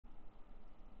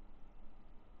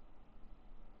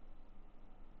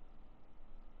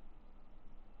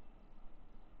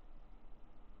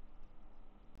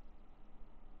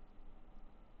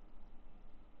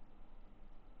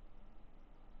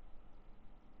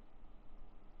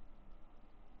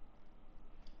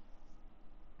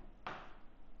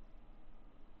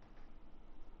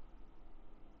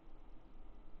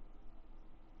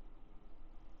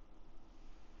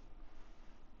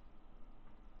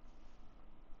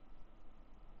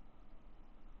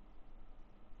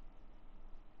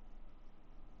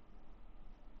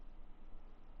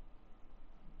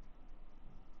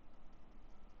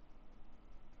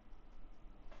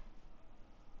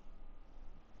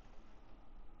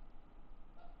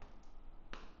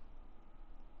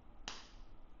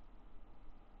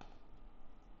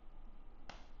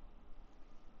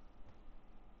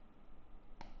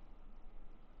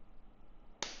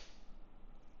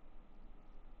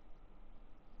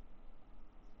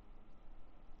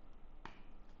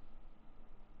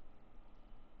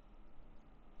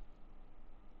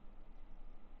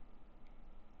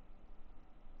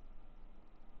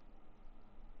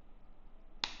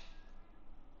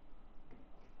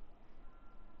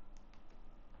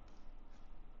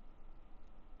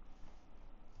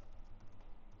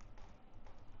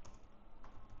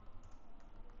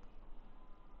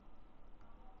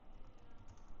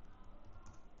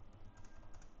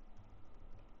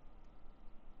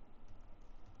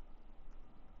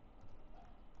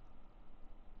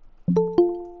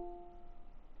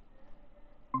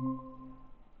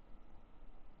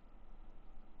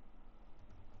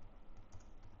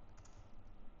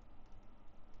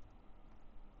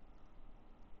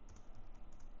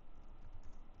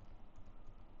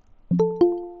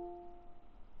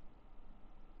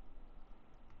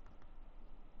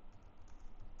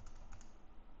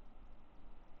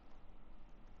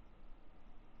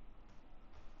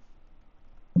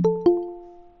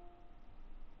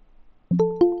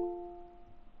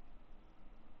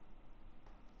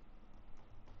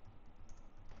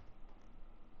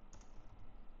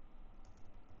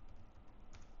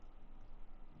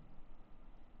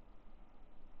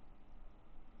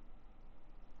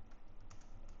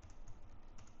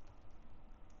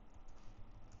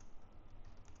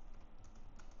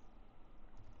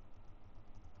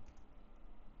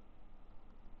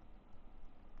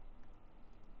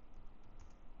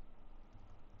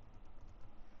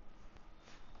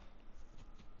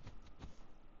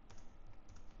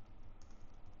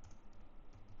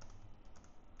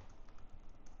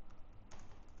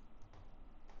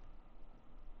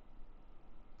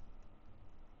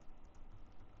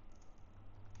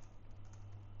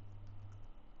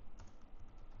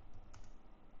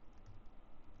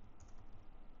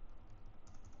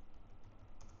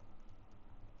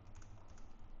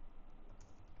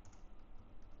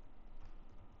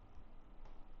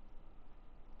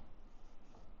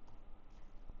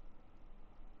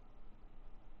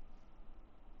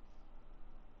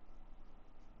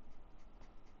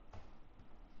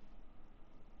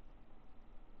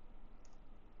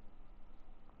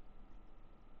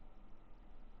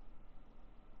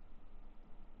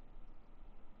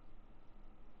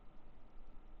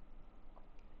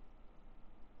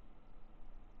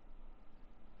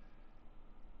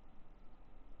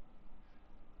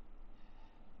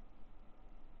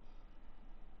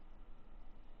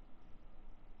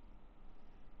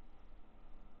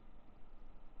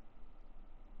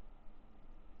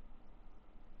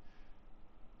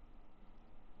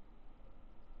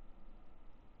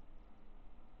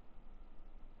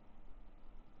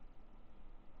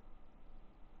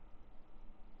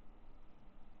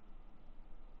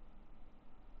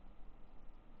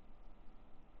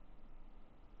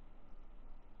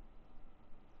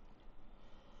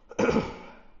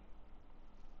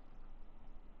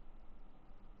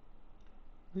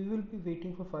We will be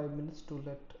waiting for 5 minutes to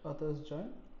let others join,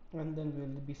 and then we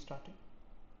will be starting.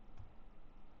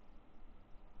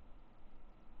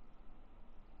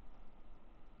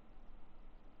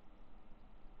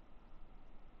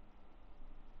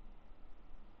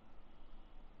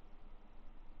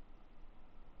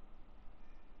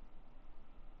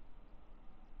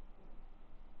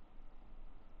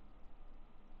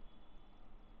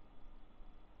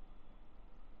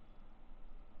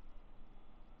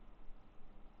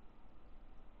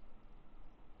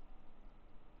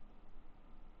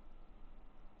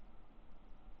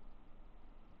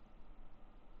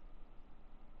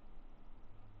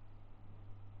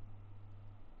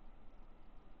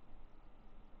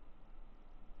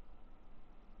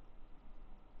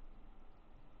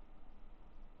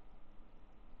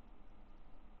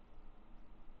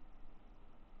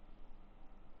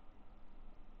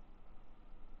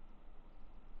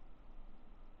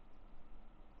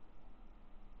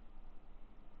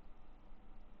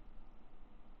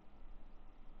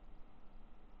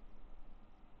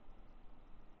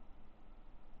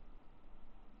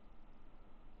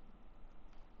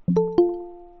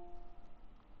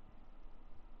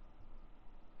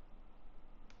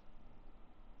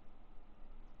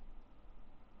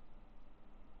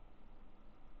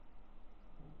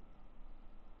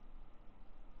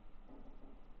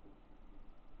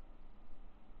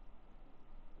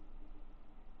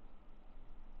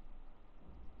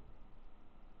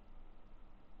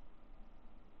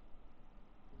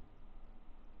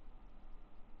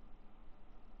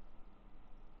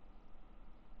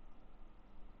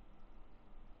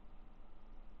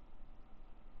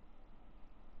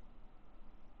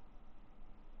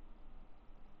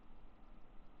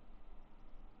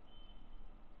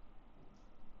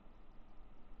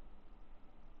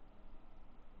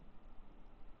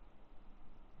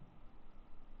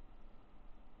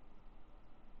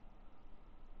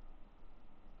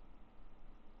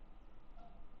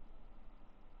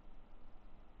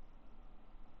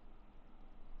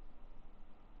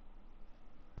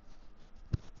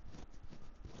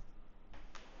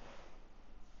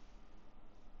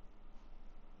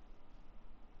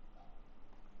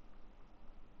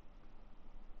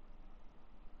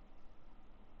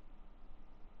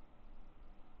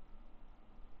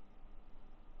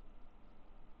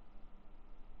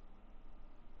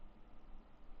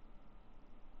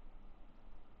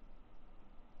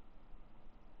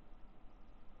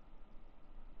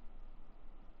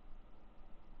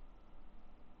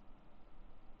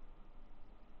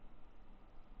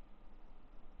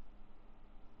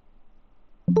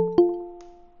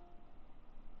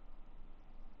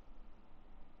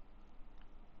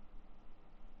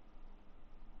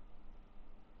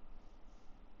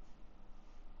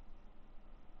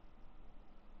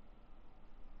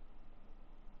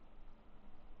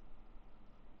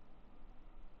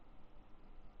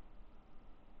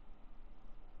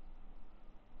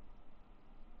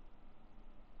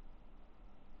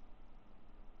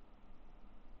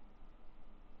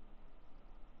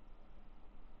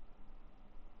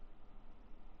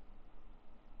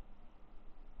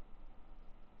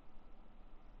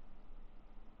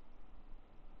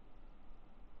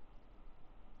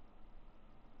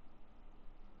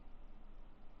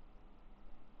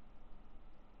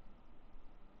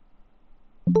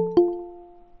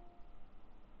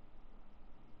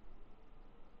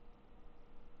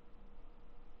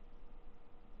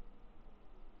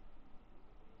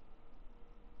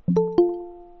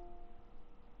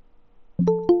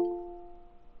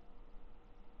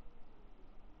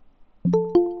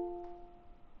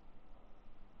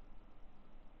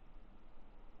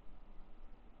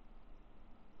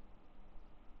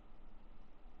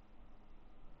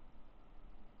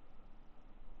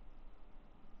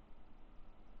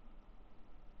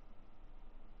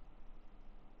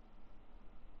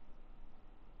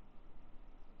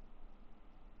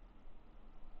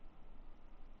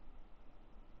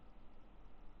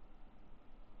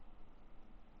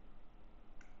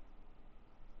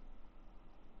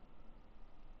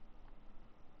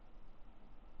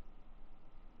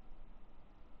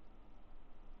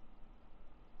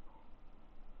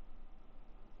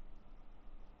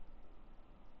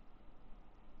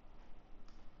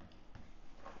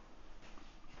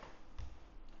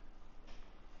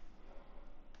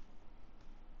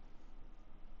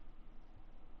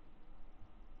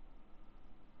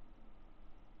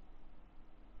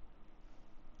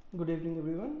 Good evening,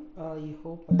 everyone. I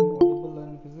hope I am audible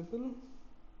and visible.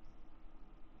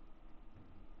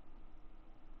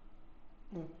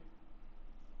 Okay.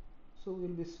 So we'll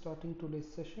be starting today's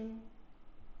session.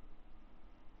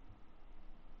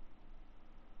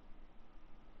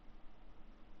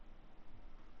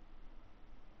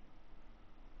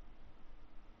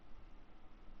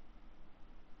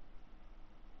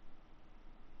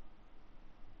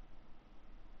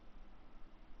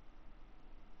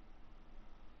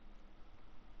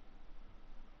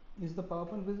 Is the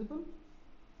PowerPoint visible?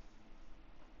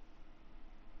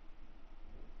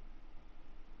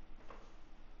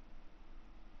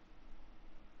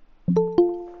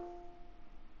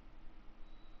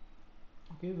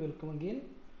 Okay, welcome again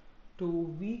to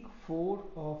week 4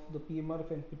 of the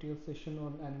PMRF-NPTEL session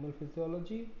on animal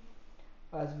physiology.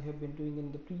 As we have been doing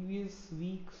in the previous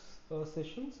week's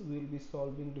sessions, we will be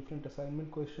solving different assignment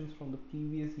questions from the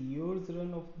previous year's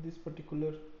run of this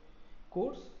particular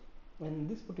course. And in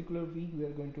this particular week, we are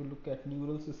going to look at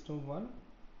neural system 1.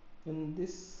 In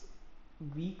this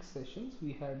week sessions,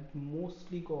 we had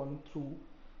mostly gone through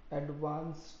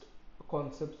advanced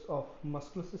concepts of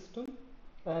muscular system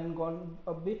and gone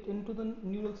a bit into the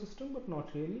neural system, but not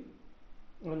really.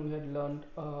 And we had learned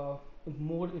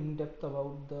more in depth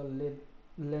about the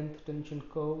length tension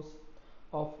curves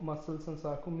of muscles and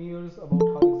sarcomeres, about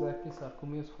how exactly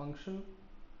sarcomeres function,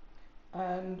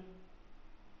 and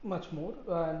much more.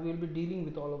 And we'll be dealing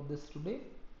with all of this today.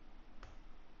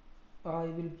 I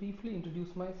will briefly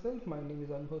introduce myself. My name is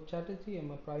Anubhav Chatterjee. I'm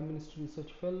a Prime Minister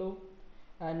Research Fellow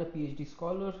and a PhD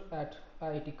scholar at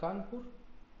IIT Kanpur,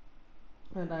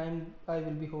 and I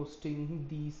will be hosting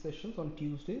these sessions on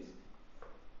Tuesdays.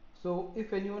 So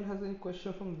if anyone has any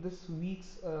question from this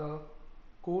week's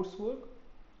coursework,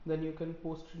 then you can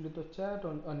post it into the chat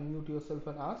or unmute yourself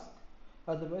and ask.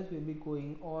 Otherwise, we'll be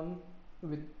going on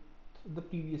with the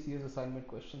previous year's assignment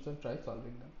questions and try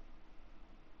solving them.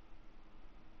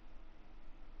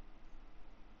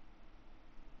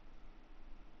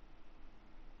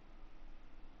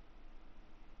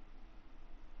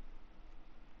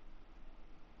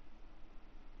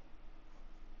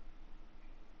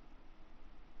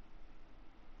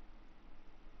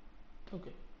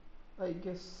 Okay, I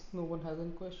guess no one has any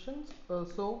questions.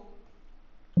 So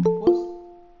first,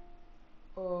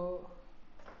 uh,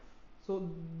 so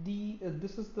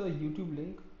this is the YouTube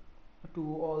link to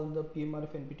all the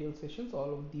PMRF NPTEL sessions.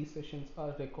 All of these sessions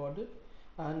are recorded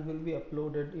and will be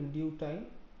uploaded in due time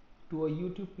to a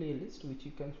YouTube playlist, which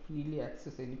you can freely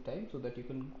access anytime, so that you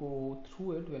can go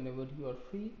through it whenever you are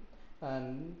free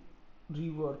and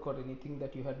rework or anything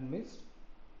that you had missed.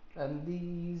 And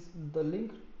the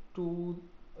link to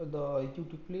the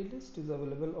YouTube playlist is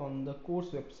available on the course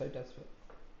website as well.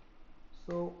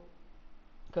 So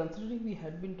considering we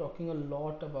had been talking a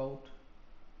lot about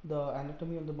the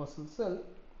anatomy of the muscle cell,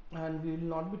 and we will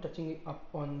not be touching up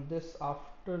on this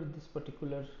after this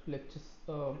particular lectures,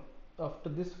 after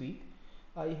this week.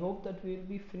 I hope that we will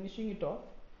be finishing it off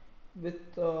with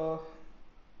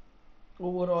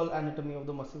overall anatomy of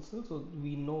the muscle cell, so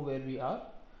we know where we are,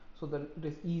 so that it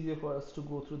is easier for us to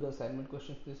go through the assignment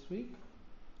questions this week.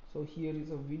 So here is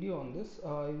a video on this.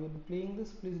 I will be playing this.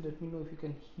 Please let me know if you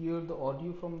can hear the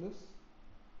audio from this.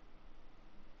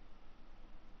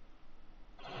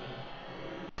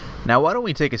 Now why don't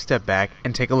we take a step back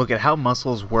and take a look at how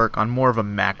muscles work on more of a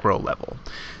macro level.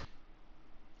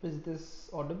 Is this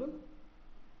audible?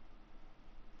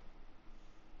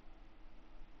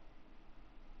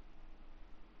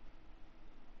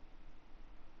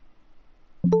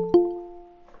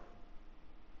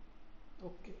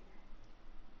 Okay,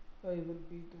 I will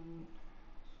be then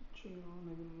switching on.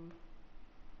 I will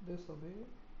this away,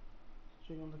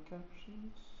 switching on the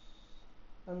captions,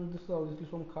 and this is obviously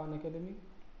from Khan Academy.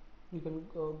 You can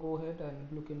go ahead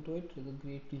and look into it. It's a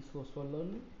great resource for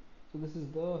learning. So this is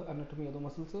the anatomy of the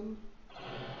muscle cell.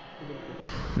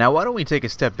 Now why don't we take a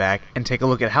step back and take a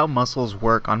look at how muscles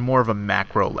work on more of a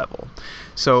macro level.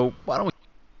 So why don't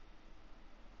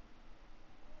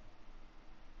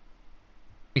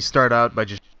we start out by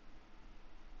just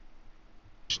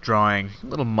drawing a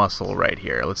little muscle right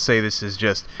here. Let's say this is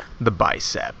just the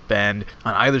bicep, and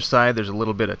on either side there's a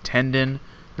little bit of tendon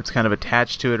that's kind of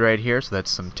attached to it right here, so that's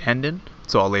some tendon.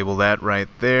 So I'll label that right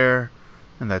there,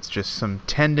 and that's just some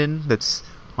tendon that's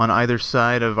on either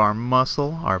side of our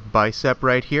muscle, our bicep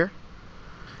right here.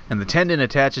 And the tendon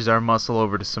attaches our muscle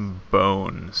over to some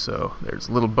bone. So there's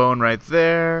a little bone right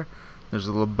there, there's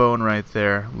a little bone right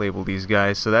there. Label these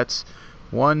guys. So that's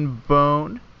one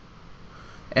bone.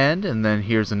 And then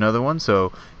here's another one.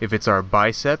 So if it's our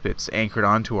bicep, it's anchored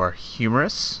onto our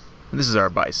humerus. And this is our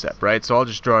bicep, right? So I'll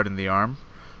just draw it in the arm.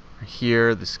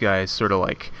 Here, this guy is sort of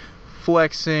like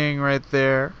flexing right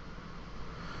there,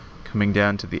 coming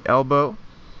down to the elbow.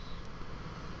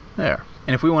 There.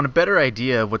 And if we want a better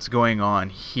idea of what's going on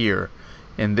here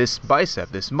in this bicep,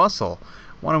 this muscle,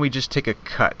 why don't we just take a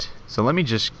cut? So let me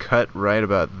just cut right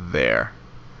about there.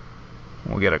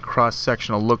 We'll get a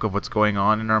cross-sectional look of what's going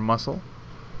on in our muscle.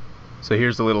 So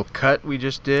here's the little cut we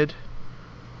just did,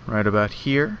 right about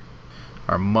here.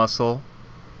 Our muscle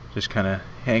just kind of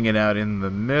hanging out in the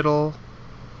middle.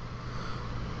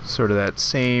 sort of that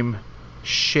same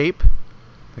shape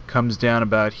that comes down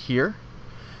about here.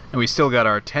 And we still got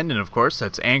our tendon, of course,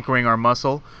 that's anchoring our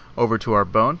muscle over to our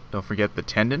bone. Don't forget the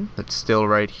tendon that's still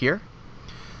right here.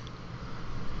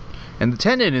 And the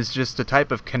tendon is just a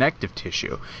type of connective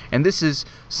tissue. And this is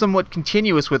somewhat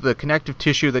continuous with the connective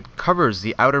tissue that covers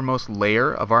the outermost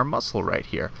layer of our muscle right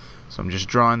here. So I'm just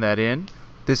drawing that in.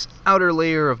 This outer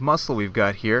layer of muscle we've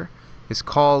got here is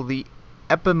called the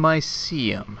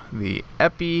epimysium. The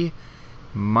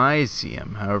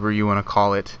epimysium, however you want to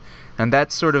call it. And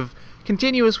that's sort of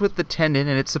continuous with the tendon,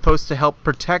 and it's supposed to help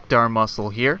protect our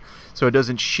muscle here so it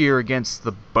doesn't shear against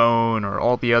the bone or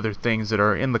all the other things that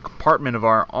are in the compartment of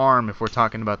our arm if we're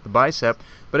talking about the bicep.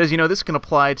 But as you know, this can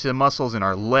apply to muscles in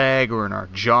our leg or in our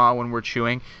jaw when we're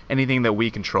chewing, anything that we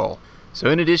control. So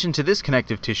in addition to this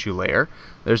connective tissue layer,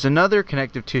 there's another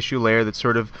connective tissue layer that's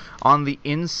sort of on the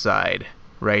inside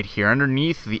right here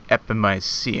underneath the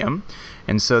epimysium.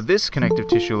 And so this connective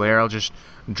tissue layer I'll just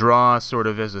draw sort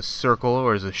of as a circle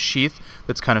or as a sheath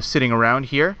that's kind of sitting around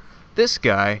here. This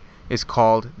guy is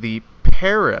called the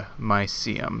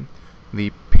perimysium.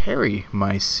 The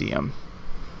perimysium.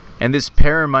 And this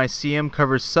perimysium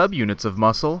covers subunits of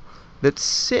muscle that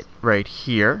sit right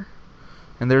here.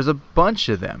 And there's a bunch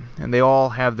of them, and they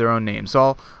all have their own names.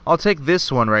 So I'll take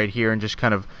this one right here and just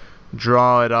kind of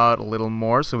draw it out a little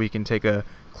more so we can take a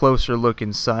closer look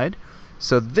inside.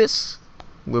 So this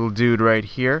little dude right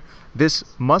here, this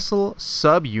muscle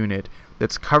subunit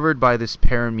that's covered by this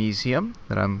perimysium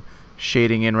that I'm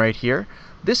shading in right here,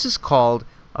 this is called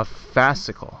a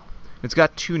fascicle. It's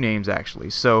got two names actually.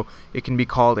 So it can be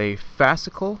called a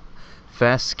fascicle,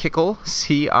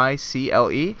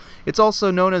 C-I-C-L-E. It's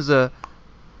also known as a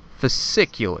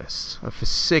fasciculus,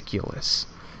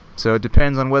 So it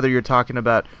depends on whether you're talking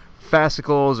about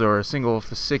fascicles or a single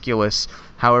fasciculus,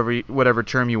 whatever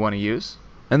term you want to use.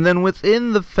 And then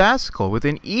within the fascicle,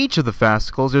 within each of the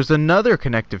fascicles, there's another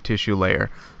connective tissue layer.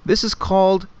 This is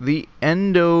called the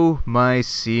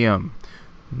endomysium.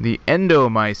 The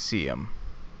endomysium.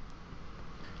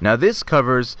 Now this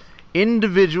covers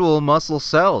individual muscle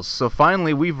cells. So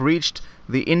finally we've reached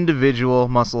the individual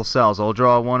muscle cells. I'll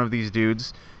draw one of these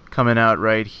dudes coming out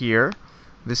right here.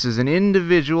 This is an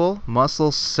individual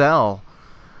muscle cell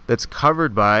that's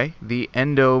covered by the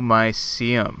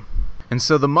endomysium. And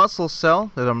so the muscle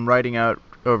cell that I'm writing out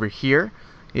over here,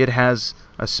 it has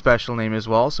a special name as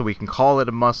well, so we can call it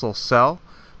a muscle cell,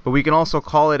 but we can also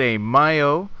call it a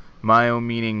myo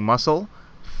meaning muscle,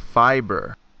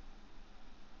 fiber.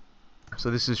 So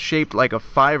this is shaped like a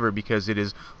fiber because it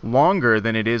is longer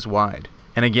than it is wide.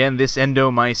 And again, this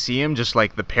endomysium, just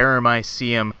like the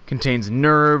perimysium, contains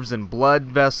nerves and blood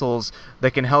vessels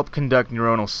that can help conduct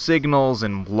neuronal signals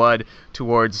and blood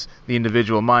towards the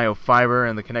individual myofiber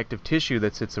and the connective tissue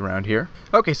that sits around here.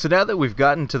 Okay, so now that we've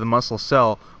gotten to the muscle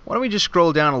cell, why don't we just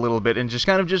scroll down a little bit and just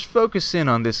kind of focus in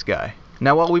on this guy.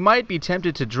 Now, while we might be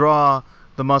tempted to draw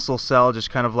the muscle cell just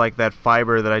kind of like that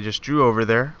fiber that I just drew over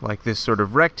there, like this sort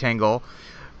of rectangle,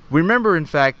 remember in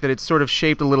fact that it's sort of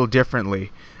shaped a little differently,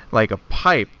 like a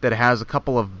pipe that has a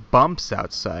couple of bumps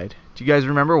outside. Do you guys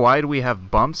remember why do we have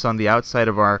bumps on the outside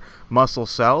of our muscle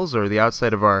cells or the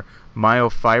outside of our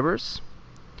myofibers?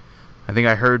 I think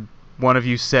I heard one of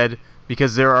you said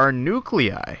because there are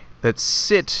nuclei that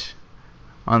sit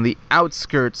on the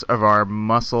outskirts of our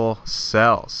muscle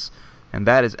cells. And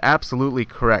that is absolutely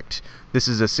correct. This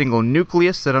is a single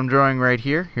nucleus that I'm drawing right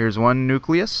here. Here's one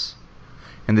nucleus.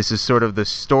 And this is sort of the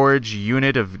storage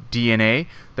unit of DNA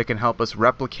that can help us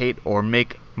replicate or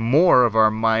make more of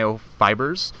our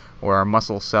myofibers or our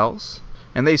muscle cells.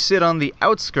 And they sit on the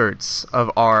outskirts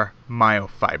of our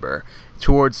myofiber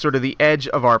towards sort of the edge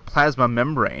of our plasma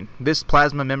membrane. This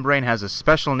plasma membrane has a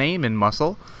special name in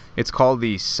muscle. It's called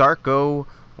the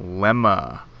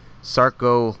sarcolemma.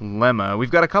 Sarcolemma.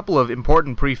 We've got a couple of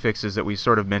important prefixes that we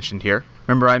sort of mentioned here.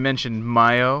 Remember I mentioned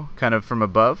myo kind of from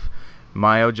above.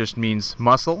 Myo just means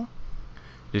muscle.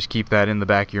 Just keep that in the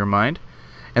back of your mind.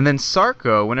 And then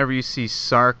sarco, whenever you see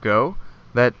sarco,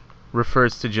 that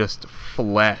refers to just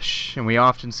flesh. And we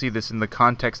often see this in the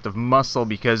context of muscle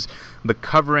because the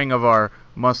covering of our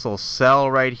muscle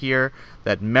cell right here,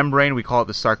 that membrane, we call it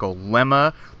the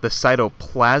sarcolemma. The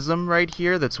cytoplasm right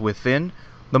here that's within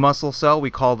the muscle cell,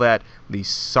 we call that the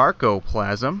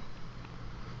sarcoplasm.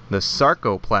 The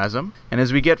sarcoplasm. And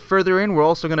as we get further in, we're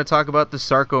also going to talk about the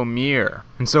sarcomere.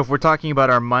 And so if we're talking about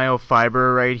our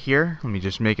myofiber right here, let me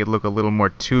just make it look a little more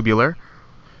tubular.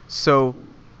 So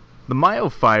the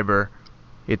myofiber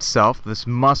itself, this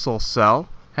muscle cell,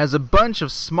 has a bunch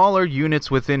of smaller units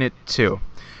within it too.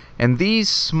 And these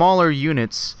smaller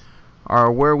units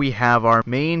are where we have our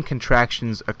main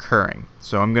contractions occurring.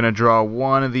 So I'm going to draw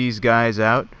one of these guys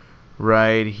out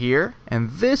right here,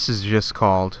 and this is just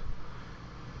called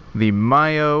the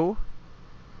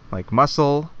like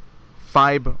muscle,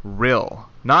 fibril.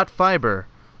 Not fiber,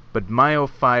 but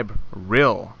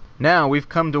myofibril. Now we've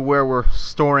come to where we're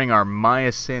storing our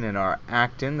myosin and our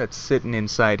actin that's sitting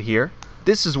inside here.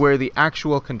 This is where the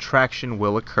actual contraction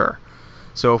will occur.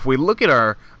 So if we look at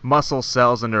our muscle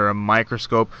cells under a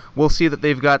microscope, we'll see that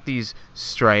they've got these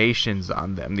striations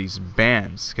on them, these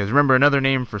bands. Because remember, another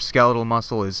name for skeletal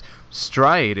muscle is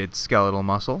striated skeletal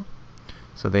muscle.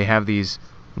 So they have these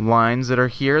lines that are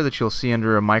here that you'll see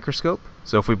under a microscope.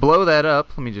 So if we blow that up,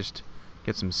 let me just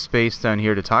get some space down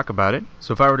here to talk about it.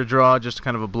 So if I were to draw just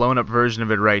kind of a blown up version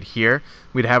of it right here,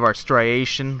 we'd have our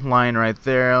striation line right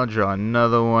there. I'll draw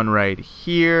another one right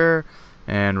here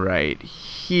and right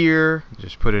here.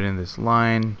 Just put it in this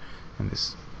line and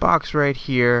this box right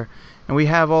here. And we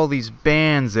have all these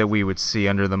bands that we would see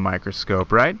under the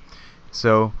microscope, right?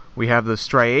 So we have the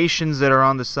striations that are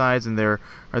on the sides, and there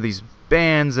are these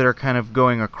bands that are kind of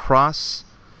going across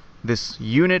this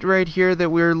unit right here that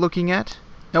we're looking at.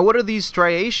 Now, what are these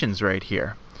striations right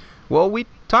here? Well, we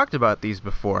talked about these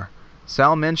before.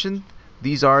 Sal mentioned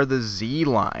these are the Z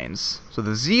lines. So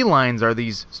the Z lines are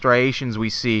these striations we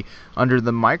see under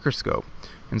the microscope.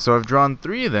 And so I've drawn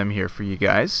 3 of them here for you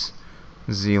guys.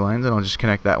 Z lines, and I'll just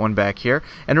connect that one back here.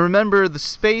 And remember, the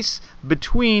space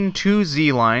between 2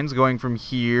 Z lines going from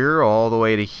here all the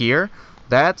way to here,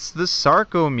 that's the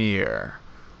sarcomere.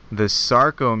 The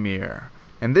sarcomere.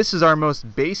 And this is our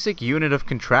most basic unit of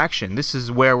contraction. This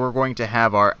is where we're going to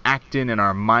have our actin and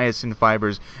our myosin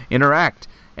fibers interact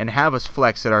and have us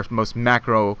flex at our most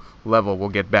macro level we'll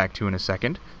get back to in a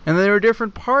second. And there are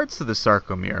different parts of the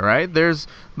sarcomere, right? There's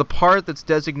the part that's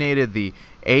designated the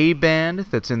A band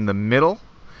that's in the middle.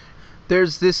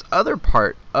 There's this other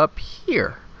part up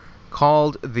here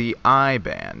called the I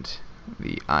band.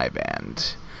 The I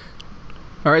band.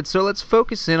 Alright, so let's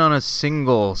focus in on a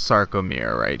single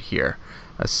sarcomere right here.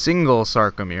 A single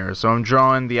sarcomere. So I'm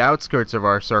drawing the outskirts of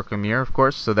our sarcomere, of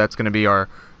course, so that's going to be our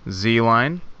Z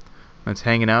line that's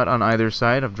hanging out on either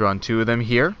side. I've drawn 2 of them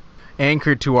here.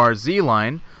 Anchored to our Z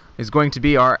line is going to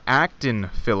be our actin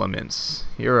filaments.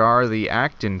 Here are the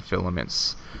actin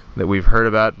filaments that we've heard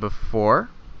about before.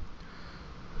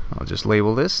 I'll just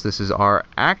label this. This is our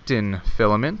actin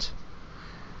filament.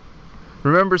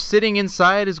 Remember, sitting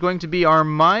inside is going to be our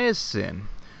myosin.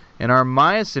 And our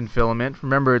myosin filament,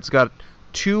 remember, it's got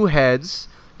 2 heads,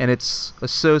 and it's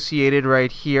associated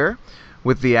right here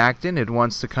with the actin. It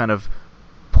wants to kind of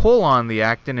pull on the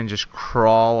actin and just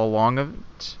crawl along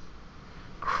it.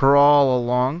 Crawl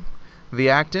along the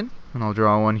actin. And I'll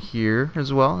draw one here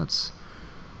as well. It's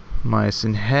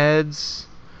myosin heads.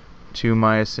 2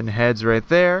 myosin heads right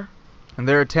there. And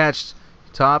they're attached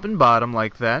top and bottom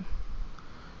like that.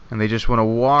 And they just want to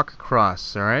walk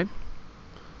across, alright?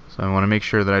 So I want to make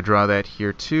sure that I draw that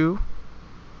here too.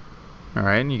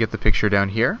 Alright, and you get the picture down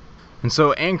here. And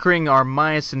so anchoring our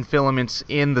myosin filaments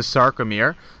in the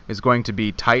sarcomere is going to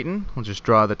be titin. We'll just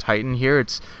draw the titin here.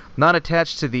 It's not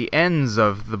attached to the ends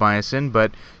of the myosin,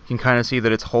 but you can kind of see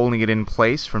that it's holding it in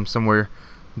place from somewhere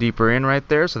deeper in right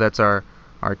there. So that's our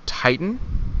titin.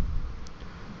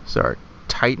 So our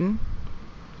titin.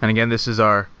 And again, this is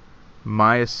our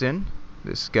myosin.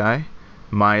 This guy,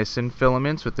 myosin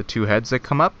filaments with the 2 heads that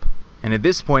come up. And at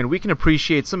this point we can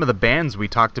appreciate some of the bands we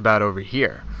talked about over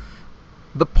here.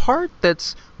 The part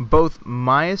that's both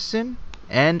myosin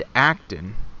and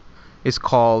actin is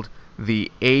called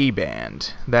the A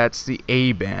band. That's the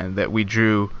A band that we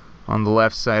drew on the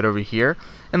left side over here.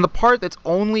 And the part that's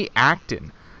only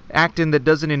actin, actin that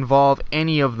doesn't involve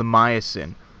any of the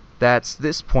myosin, that's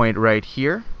this point right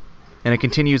here. And it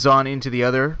continues on into the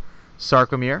other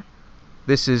sarcomere.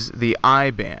 This is the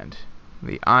I band.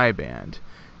 The I band.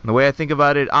 And the way I think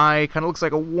about it, I kind of looks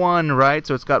like a 1, right?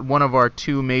 So it's got one of our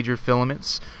 2 major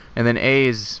filaments. And then A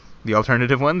is the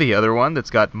alternative one, the other one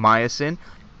that's got myosin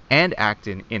and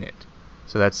actin in it.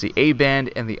 So that's the A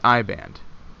band and the I band.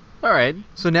 Alright,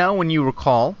 so now when you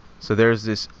recall, so there's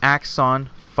this axon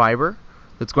fiber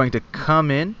that's going to come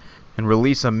in and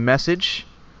release a message,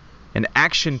 an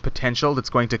action potential that's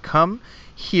going to come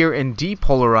here and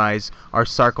depolarize our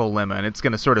sarcolemma, and it's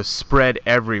going to sort of spread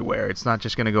everywhere. It's not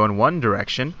just going to go in one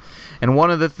direction. And one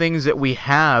of the things that we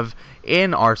have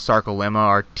in our sarcolemma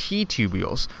are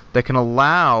T-tubules that can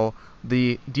allow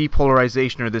the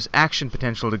depolarization or this action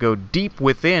potential to go deep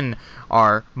within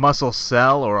our muscle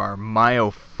cell or our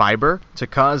myofiber to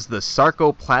cause the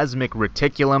sarcoplasmic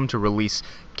reticulum to release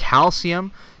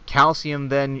calcium Calcium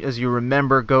then, as you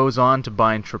remember, goes on to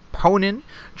bind troponin.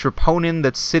 Troponin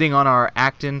that's sitting on our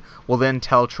actin will then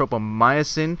tell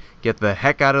tropomyosin, get the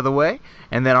heck out of the way.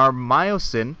 And then our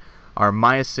myosin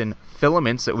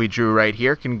filaments that we drew right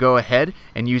here can go ahead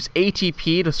and use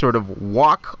ATP to sort of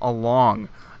walk along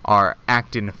our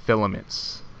actin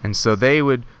filaments. And so they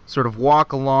would sort of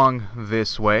walk along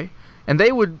this way, and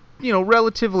they would,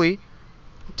 relatively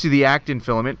to the actin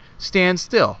filament, stand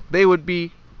still. They would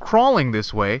be crawling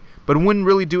this way, but wouldn't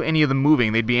really do any of the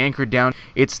moving. They'd be anchored down.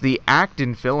 It's the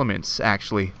actin filaments,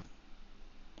 actually.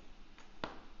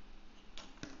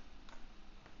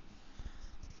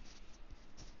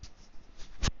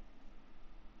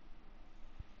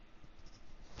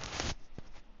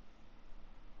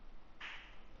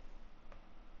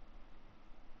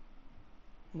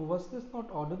 Was this not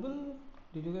audible?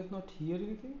 Did you guys not hear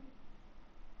anything?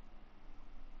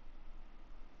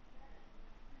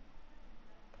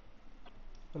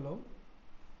 Hello?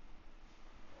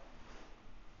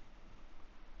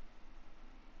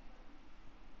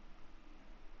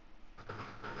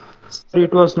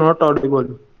 It was not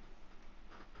audible.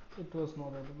 It was not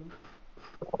audible.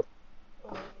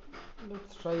 Uh,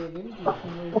 let's try again. Let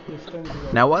me know if this time it is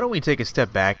audible. Now, why don't we take a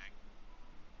step back?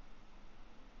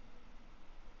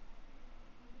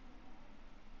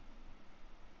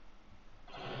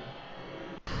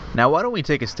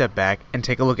 And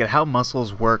take a look at how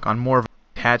muscles work on more of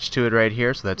attached to it right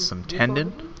here. So that's some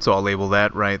tendon. So I'll label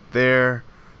that right there.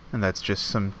 And that's just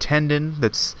some tendon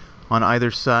that's on either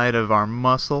side of our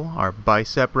muscle, our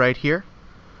bicep right here.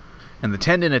 And the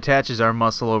tendon attaches our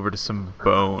muscle over to some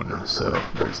bone. So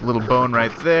there's a little bone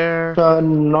right there.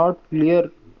 Not clear.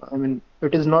 I mean,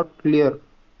 it is not clear.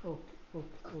 Okay.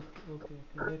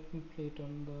 Let me play it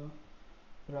on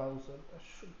the browser. That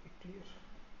should be clear.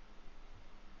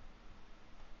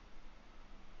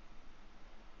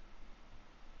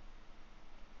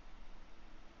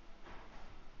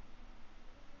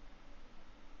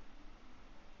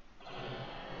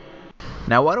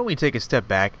 Now, why don't we take a step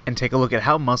back and take a look at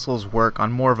how muscles work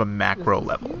on more of a macro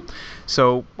level.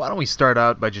 So why don't we start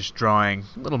out by just drawing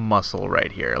a little muscle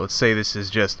right here. Let's say this is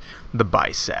just the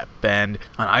bicep, and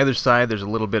on either side there's a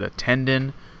little bit of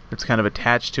tendon that's kind of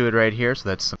attached to it right here. So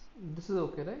that's some This is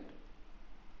okay, right?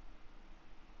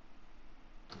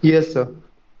 Yes, sir.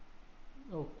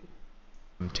 Okay.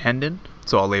 tendon.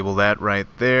 So I'll label that right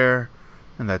there.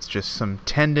 And that's just some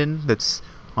tendon that's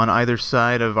on either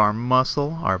side of our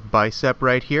muscle, our bicep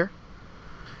right here.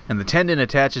 And the tendon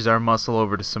attaches our muscle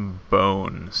over to some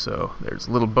bone. So there's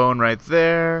a little bone right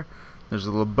there. There's a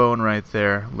little bone right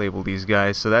there. Label these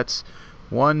guys. So that's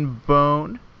one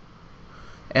bone.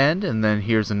 And then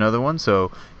here's another one.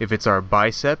 So if it's our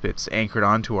bicep, it's anchored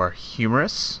onto our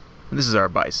humerus. And this is our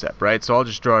bicep, right? So I'll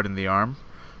just draw it in the arm.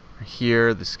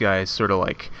 Here, this guy is sort of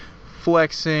like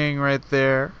flexing right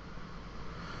there,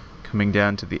 coming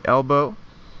down to the elbow.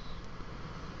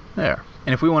 There.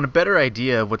 And if we want a better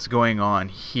idea of what's going on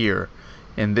here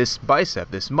in this bicep,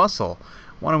 this muscle,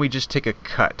 why don't we just take a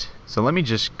cut? So let me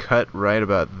just cut right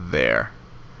about there.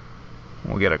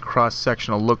 We'll get a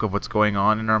cross-sectional look of what's going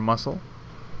on in our muscle.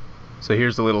 So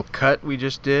here's the little cut we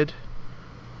just did,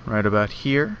 right about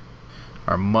here.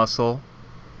 Our muscle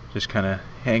just kind of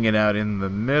hanging out in the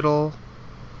middle.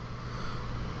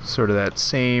 Sort of that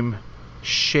same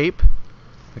shape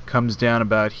that comes down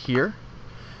about here.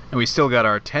 And we still got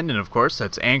our tendon, of course,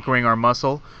 that's anchoring our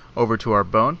muscle over to our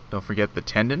bone. Don't forget the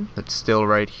tendon that's still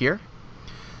right here.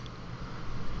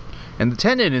 And the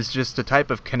tendon is just a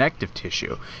type of connective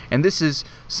tissue. And this is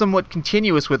somewhat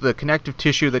continuous with the connective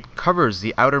tissue that covers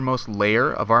the outermost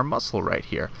layer of our muscle right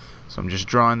here. So I'm just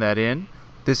drawing that in.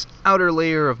 This outer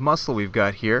layer of muscle we've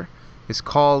got here is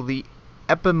called the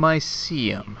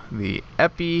epimysium. The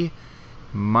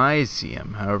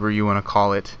epimysium, however you want to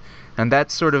call it. And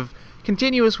that's sort of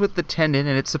continuous with the tendon,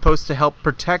 and it's supposed to help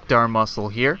protect our muscle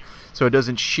here so it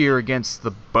doesn't shear against the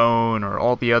bone or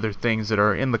all the other things that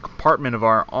are in the compartment of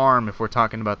our arm if we're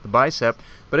talking about the bicep.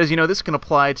 But as you know, this can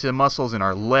apply to muscles in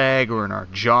our leg or in our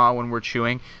jaw when we're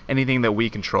chewing, anything that we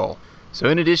control. So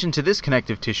in addition to this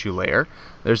connective tissue layer,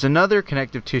 there's another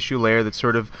connective tissue layer that's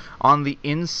sort of on the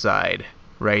inside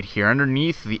right here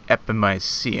underneath the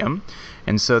epimysium.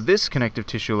 And so this connective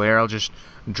tissue layer I'll just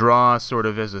draw sort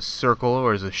of as a circle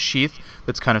or as a sheath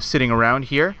that's kind of sitting around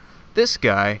here. This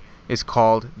guy is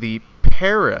called the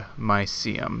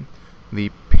perimysium.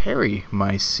 The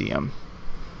perimysium.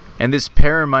 And this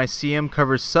perimysium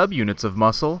covers subunits of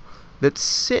muscle that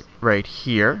sit right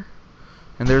here.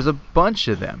 And there's a bunch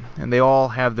of them, and they all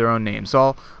have their own names.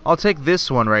 So I'll take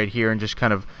this one right here and just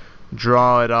kind of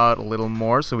draw it out a little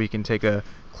more so we can take a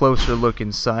closer look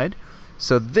inside.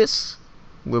 So this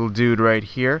little dude right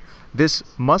here, this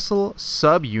muscle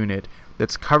subunit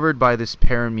that's covered by this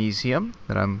paramecium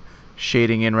that I'm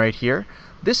shading in right here,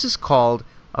 this is called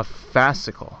a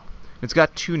fascicle. It's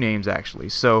got two names actually,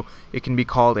 so it can be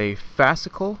called a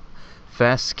fascicle,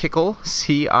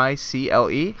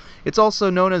 C-I-C-L-E. It's also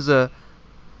known as a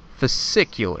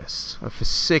fasciculus,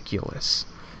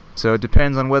 So it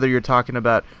depends on whether you're talking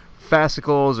about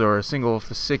fascicles or a single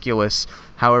fasciculus,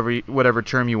 whatever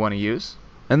term you want to use.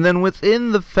 And then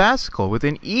within the fascicle,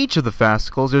 within each of the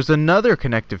fascicles, there's another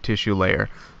connective tissue layer.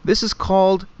 This is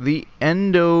called the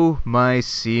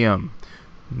endomysium.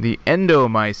 The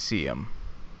endomysium.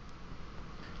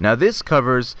 Now this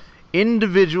covers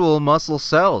individual muscle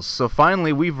cells. So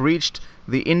finally we've reached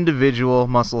the individual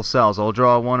muscle cells. I'll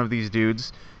draw one of these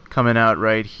dudes coming out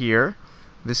right here.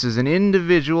 This is an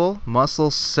individual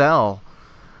muscle cell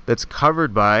that's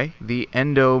covered by the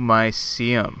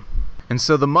endomysium. And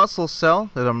so the muscle cell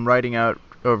that I'm writing out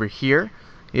over here,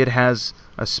 it has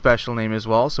a special name as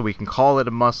well, so we can call it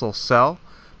a muscle cell,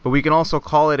 but we can also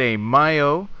call it a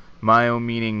myo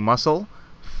meaning muscle,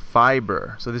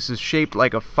 fiber. So this is shaped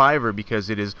like a fiber because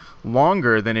it is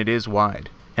longer than it is wide.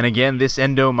 And again, this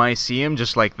endomysium,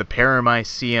 just like the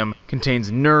paramecium,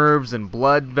 contains nerves and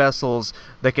blood vessels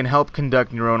that can help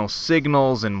conduct neuronal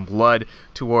signals and blood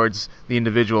towards the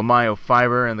individual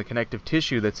myofiber and the connective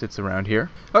tissue that sits around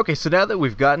here. Okay, so now that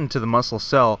we've gotten to the muscle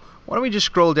cell, why don't we just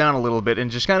scroll down a little bit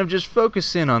and just kind of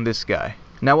focus in on this guy.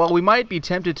 Now, while we might be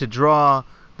tempted to draw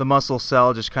the muscle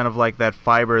cell just kind of like that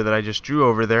fiber that I just drew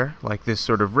over there, like this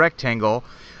sort of rectangle,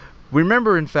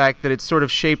 remember in fact that it's sort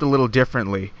of shaped a little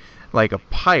differently, like a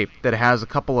pipe that has a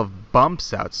couple of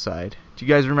bumps outside. Do you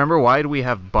guys remember why do we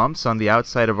have bumps on the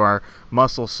outside of our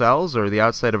muscle cells or the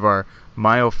outside of our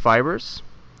myofibers?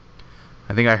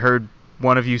 I think I heard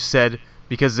one of you said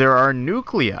because there are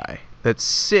nuclei that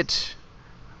sit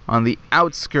on the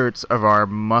outskirts of our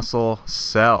muscle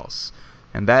cells.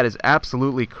 And that is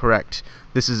absolutely correct.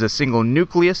 This is a single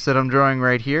nucleus that I'm drawing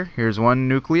right here. Here's one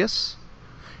nucleus.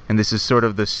 And this is sort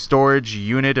of the storage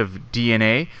unit of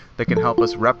DNA that can help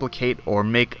us replicate or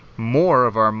make more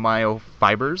of our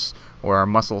myofibers or our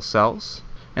muscle cells.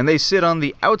 And they sit on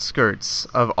the outskirts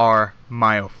of our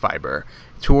myofiber,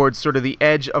 towards sort of the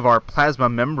edge of our plasma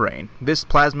membrane. This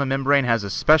plasma membrane has a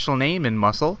special name in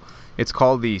muscle. It's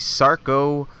called the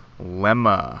sarcolemma.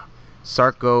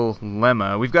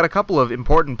 Sarcolemma. We've got a couple of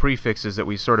important prefixes that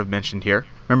we sort of mentioned here.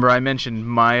 Remember I mentioned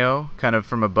myo kind of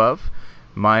from above.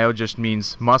 Myo just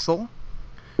means muscle.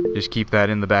 Just keep that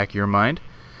in the back of your mind.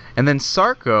 And then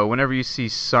sarco, whenever you see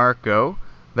sarco,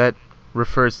 that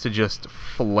refers to just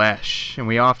flesh. And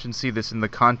we often see this in the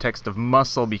context of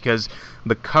muscle because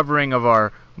the covering of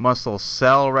our muscle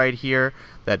cell right here,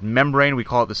 that membrane, we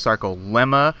call it the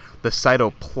sarcolemma. The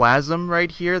cytoplasm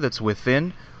right here that's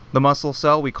within the muscle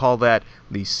cell, we call that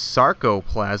the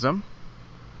sarcoplasm.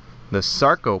 The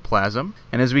sarcoplasm.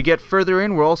 And as we get further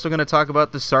in, we're also going to talk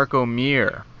about the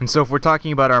sarcomere. And so if we're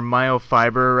talking about our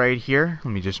myofiber right here,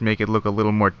 let me just make it look a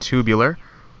little more tubular.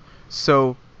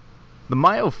 So the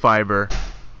myofiber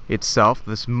itself,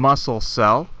 this muscle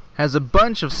cell, has a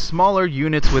bunch of smaller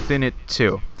units within it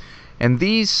too. And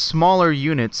these smaller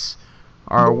units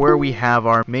are where we have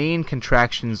our main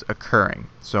contractions occurring.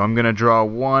 So I'm going to draw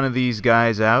one of these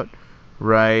guys out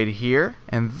right here.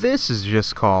 And this is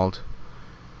just called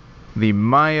the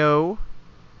myo,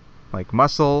 like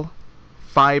muscle,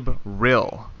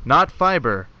 fibril. Not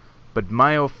fiber, but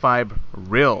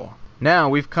myofibril. Now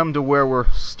we've come to where we're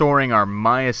storing our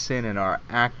myosin and our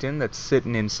actin that's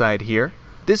sitting inside here.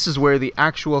 This is where the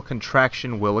actual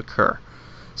contraction will occur.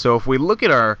 So if we look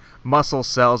at our muscle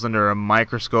cells under a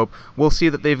microscope, we'll see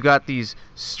that they've got these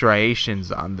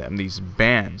striations on them, these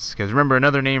bands. Because remember,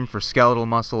 another name for skeletal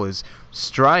muscle is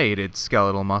striated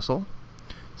skeletal muscle.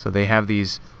 So they have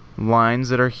these lines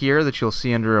that are here that you'll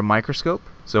see under a microscope.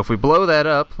 So if we blow that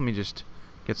up, let me just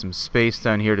get some space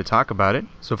down here to talk about it.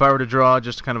 So if I were to draw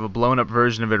just kind of a blown up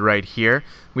version of it right here,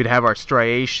 we'd have our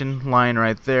striation line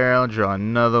right there. I'll draw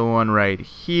another one right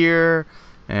here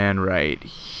and right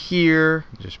here.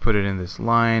 Just put it in this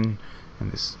line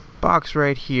and this box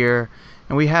right here.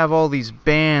 And we have all these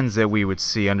bands that we would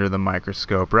see under the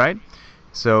microscope, right?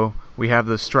 So we have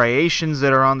the striations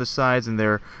that are on the sides, and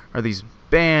there are these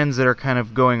bands that are kind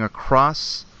of going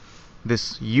across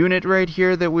this unit right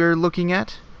here that we're looking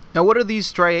at. Now what are these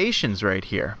striations right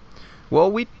here? Well,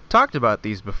 we talked about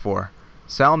these before.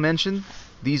 Sal mentioned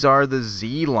these are the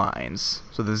Z lines.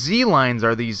 So the Z lines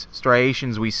are these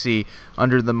striations we see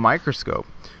under the microscope.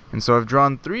 And so I've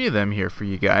drawn 3 of them here for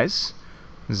you guys.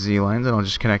 Z lines, and I'll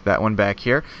just connect that one back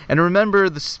here. And remember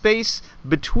the space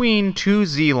between 2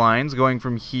 Z lines going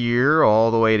from here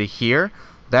all the way to here.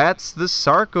 That's the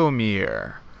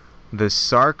sarcomere. The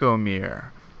sarcomere.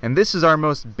 And this is our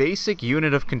most basic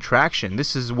unit of contraction.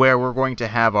 This is where we're going to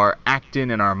have our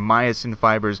actin and our myosin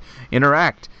fibers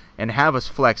interact and have us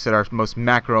flex at our most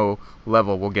macro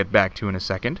level we'll get back to in a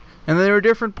second. And there are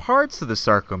different parts of the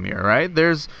sarcomere, right?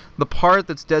 There's the part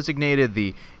that's designated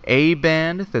the A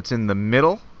band that's in the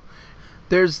middle.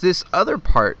 There's this other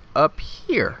part up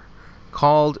here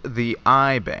called the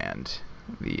I band.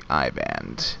 The I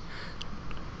band.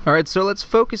 Alright, so let's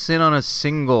focus in on a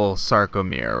single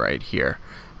sarcomere right here.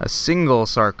 A single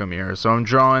sarcomere. So I'm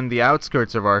drawing the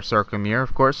outskirts of our sarcomere,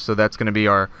 of course, so that's going to be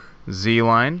our Z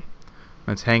line.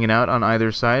 That's hanging out on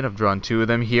either side. I've drawn two of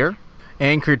them here.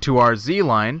 Anchored to our Z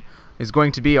line is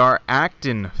going to be our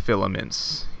actin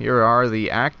filaments. Here are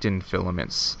the actin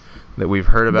filaments that we've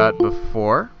heard about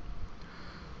before.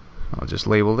 I'll just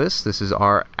label this. This is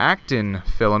our actin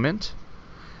filament.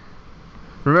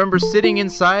 Remember, sitting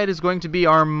inside is going to be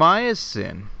our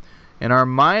myosin. And our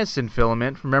myosin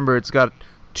filament, remember, it's got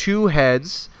two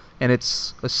heads, and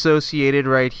it's associated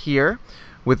right here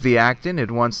with the actin. It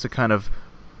wants to kind of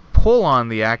pull on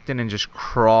the actin and just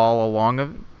crawl along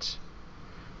it.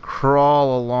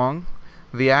 Crawl along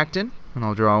the actin. And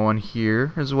I'll draw one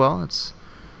here as well. It's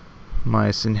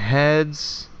myosin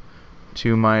heads.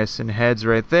 Two myosin heads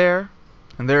right there.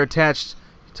 And they're attached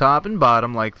top and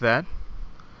bottom like that.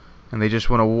 And they just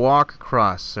want to walk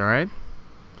across, alright?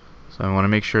 So I want to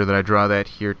make sure that I draw that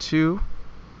here too.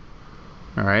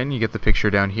 Alright, and you get the picture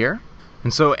down here.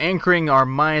 And so anchoring our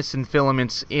myosin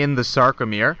filaments in the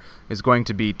sarcomere is going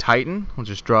to be titin. We'll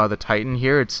just draw the titin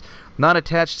here. It's not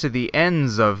attached to the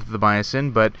ends of the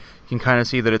myosin, but you can kind of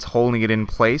see that it's holding it in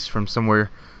place from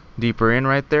somewhere deeper in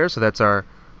right there. So that's our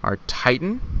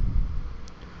titin.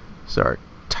 So our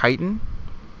titin.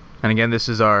 And again, this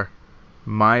is our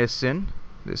myosin.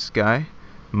 This guy,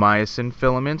 myosin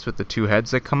filaments with the two heads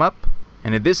that come up.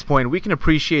 And at this point we can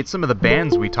appreciate some of the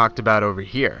bands we talked about over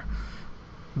here.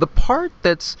 The part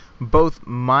that's both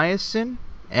myosin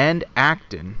and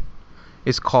actin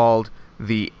is called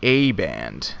the A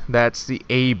band. That's the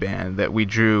A band that we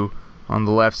drew on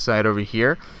the left side over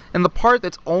here. And the part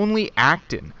that's only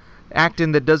actin,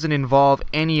 actin that doesn't involve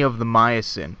any of the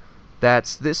myosin,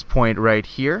 that's this point right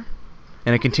here.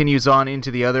 And it continues on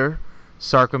into the other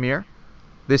sarcomere.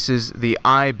 This is the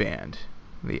I band.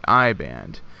 The I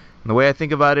band. And the way I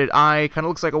think about it, I kind of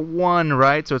looks like a 1,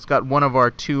 right? So it's got one of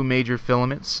our two major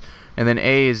filaments. And then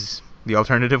A is the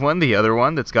alternative one, the other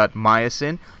one that's got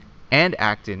myosin and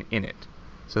actin in it.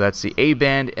 So that's the A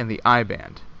band and the I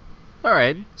band.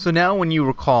 Alright, so now when you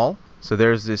recall, so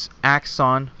there's this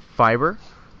axon fiber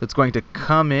that's going to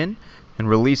come in and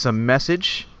release a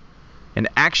message, an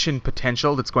action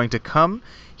potential that's going to come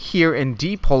here and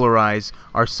depolarize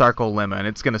our sarcolemma, and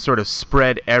it's going to sort of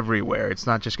spread everywhere. It's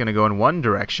not just going to go in one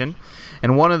direction.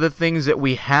 And one of the things that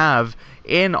we have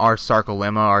in our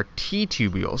sarcolemma are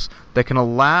T-tubules that can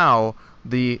allow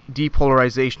the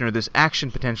depolarization or this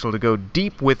action potential to go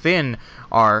deep within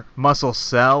our muscle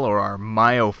cell or our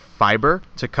myofiber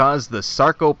to cause the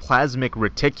sarcoplasmic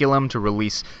reticulum to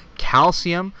release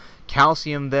calcium.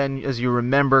 Calcium then, as you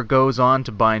remember, goes on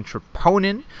to bind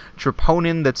troponin.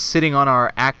 Troponin that's sitting on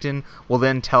our actin will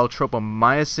then tell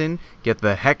tropomyosin, get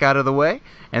the heck out of the way.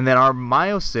 And then our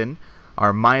myosin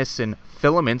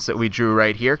filaments that we drew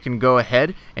right here can go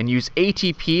ahead and use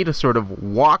ATP to sort of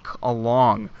walk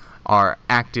along our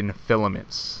actin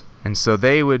filaments. And so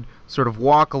they would sort of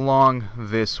walk along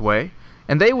this way.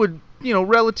 And they would,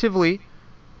 relatively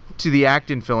to the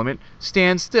actin filament,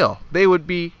 stand still. They would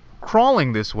be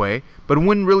crawling this way, but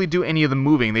wouldn't really do any of the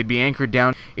moving. They'd be anchored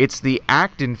down. It's the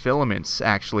actin filaments,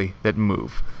 actually, that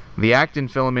move. The actin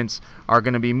filaments are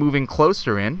going to be moving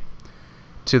closer in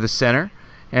to the center,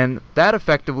 and that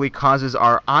effectively causes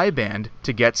our I band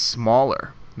to get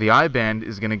smaller. The I band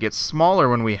is going to get smaller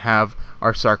when we have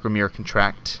our sarcomere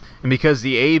contract. And because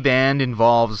the A band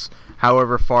involves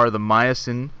however far the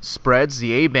myosin spreads,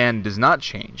 the A band does not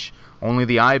change. Only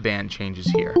the I band changes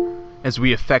here, as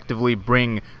we effectively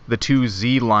bring the two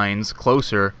Z lines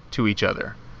closer to each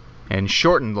other and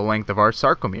shorten the length of our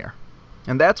sarcomere.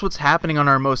 And that's what's happening on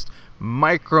our most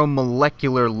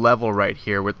micromolecular level right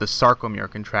here with the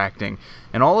sarcomere contracting.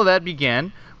 And all of that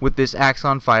began with this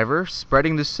axon fiber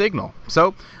spreading the signal.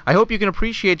 So I hope you can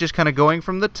appreciate just kind of going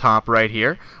from the top right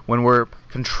here when we're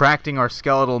contracting our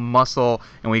skeletal muscle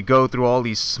and we go through all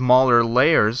these smaller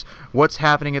layers, what's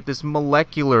happening at this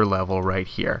molecular level right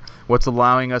here. What's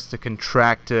allowing us to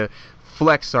contract to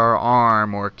flex our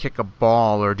arm or kick a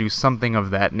ball or do something of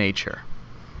that nature.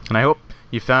 And I hope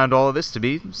you found all of this to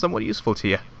be somewhat useful to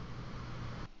you.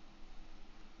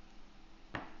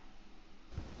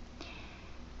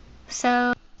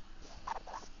 So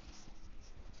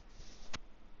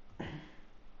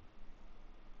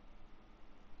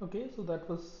Okay, so that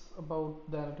was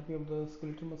about the anatomy of the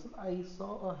skeletal muscle. I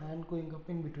saw a hand going up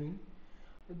in between.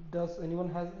 Does anyone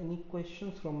has any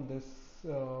questions from this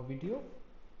video?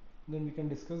 Then we can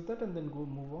discuss that and then go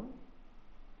move on.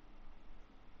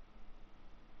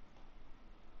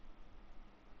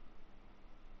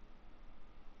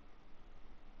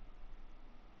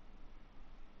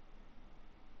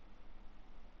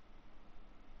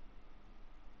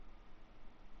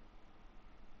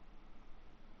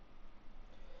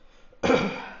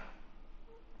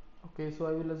 Okay, so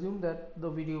I will assume that the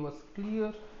video was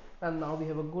clear and now we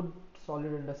have a good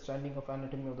solid understanding of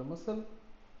anatomy of the muscle,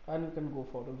 and we can go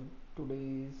for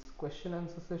today's question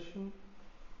answer session.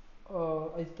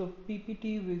 Is the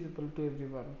PPT visible to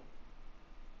everyone?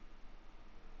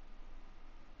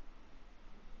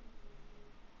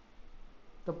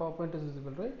 The PowerPoint is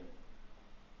visible, right?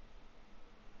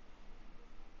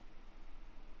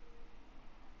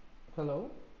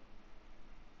 Hello?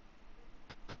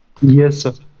 Yes,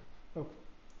 sir. Okay.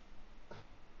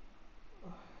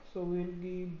 So we'll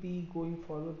be going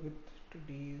forward with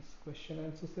today's question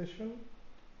answer session.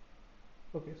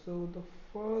 Okay, so the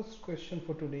first question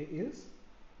for today is,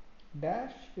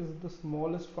 dash is the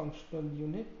smallest functional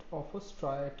unit of a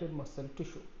striated muscle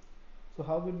tissue. So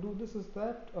how we do this is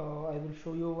that I will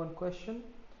show you one question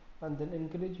and then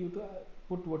encourage you to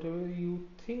put whatever you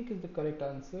think is the correct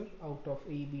answer out of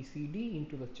A, B, C, D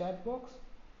into the chat box,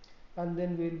 and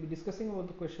then we'll be discussing about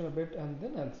the question a bit and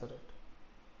then answer it.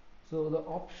 So the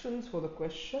options for the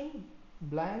question: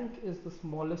 blank is the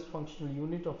smallest functional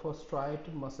unit of a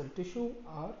striated muscle tissue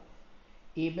are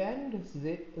A band,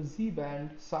 Z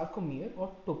band, sarcomere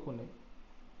or troponin.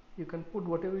 You can put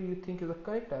whatever you think is the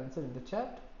correct answer in the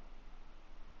chat.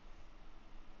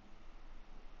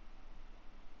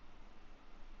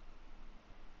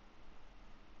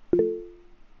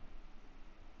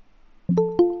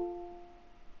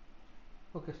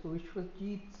 Okay, so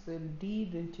Vishwajit said D,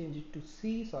 then change it to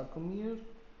C, sarcomere.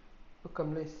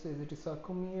 Kamlesh says it is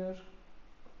sarcomere.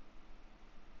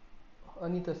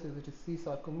 Anita says it is C,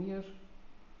 sarcomere.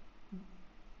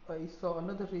 I saw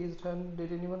another raised hand.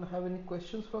 Did anyone have any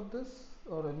questions for this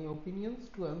or any opinions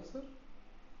to answer?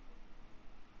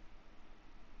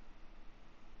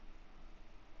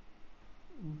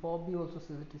 Bobby also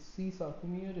says it is C,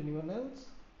 sarcomere. Anyone else?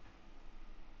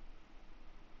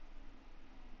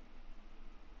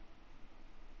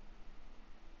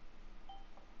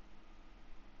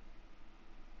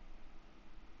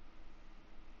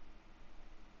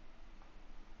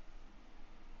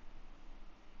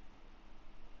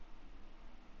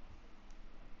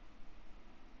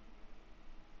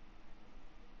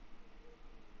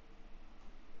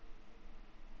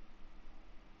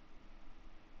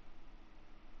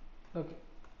 Okay,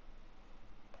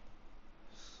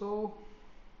 so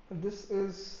this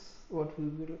is what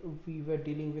we were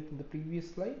dealing with in the previous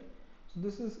slide. So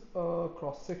this is a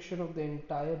cross section of the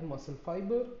entire muscle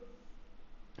fiber.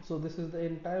 So this is the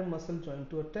entire muscle joined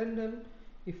to a tendon.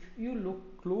 If you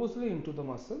look closely into the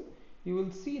muscle, you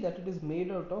will see that it is made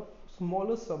out of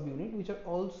smaller subunits which are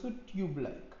also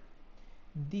tube-like.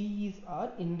 These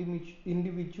are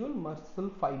individual muscle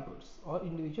fibers or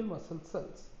individual muscle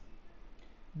cells.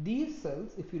 These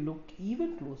cells, if you look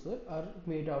even closer, are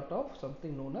made out of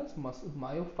something known as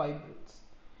myofibrils.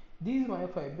 These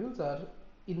myofibrils are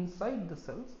inside the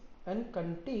cells and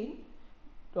contain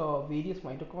various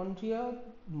mitochondria,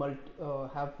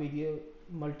 have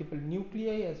multiple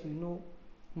nuclei. As we know,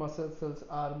 muscle cells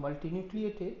are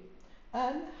multinucleated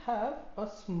and have a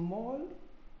small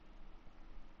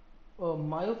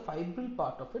myofibril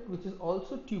part of it which is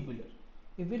also tubular.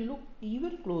 If we look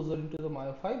even closer into the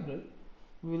myofibril,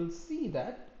 we will see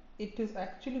that it is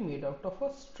actually made out of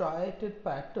a striated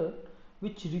pattern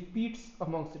which repeats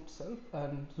amongst itself,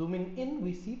 and zooming in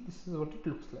we see this is what it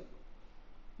looks like.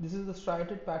 This is the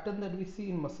striated pattern that we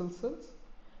see in muscle cells,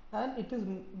 and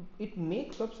it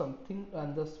makes up something,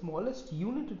 and the smallest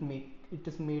unit it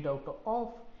is made out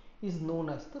of is known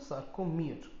as the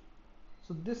sarcomere.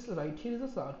 So this right here is a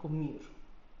sarcomere.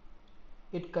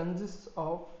 It consists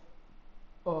of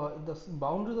the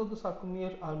boundaries of the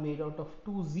sarcomere are made out of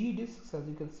two Z discs. As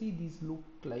you can see, these look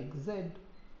like Z,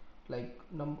 like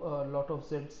a lot of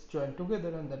Z's joined together,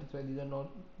 and that is why these are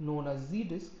not known as Z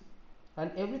discs.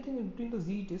 And everything in between the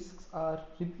Z discs are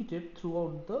repeated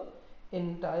throughout the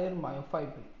entire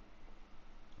myofibril.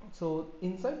 So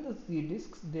inside the Z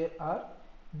discs there are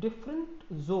different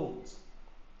zones,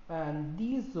 and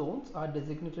these zones are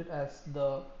designated as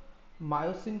the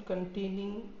myosin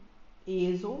containing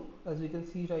A zone, as we can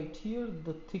see right here,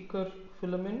 the thicker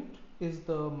filament is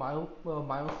the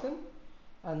myosin,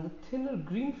 and the thinner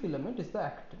green filament is the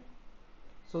actin.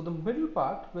 So the middle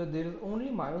part, where there is only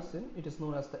myosin, it is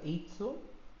known as the H zone.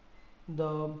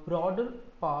 The broader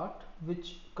part,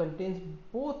 which contains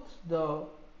both the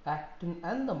actin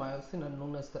and the myosin, are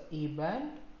known as the A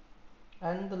band,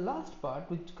 and the last part,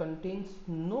 which contains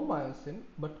no myosin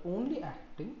but only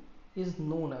actin, is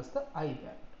known as the I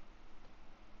band.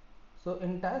 So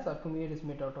entire sarcomere is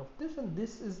made out of this, and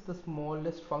this is the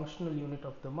smallest functional unit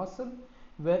of the muscle,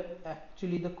 where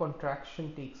actually the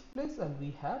contraction takes place and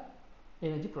we have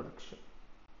energy production.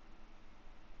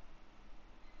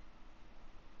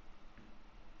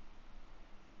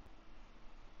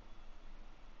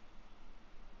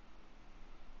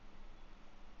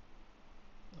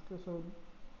 Okay, so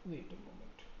wait a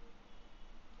moment.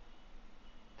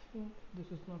 I think this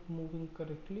is not moving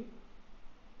correctly.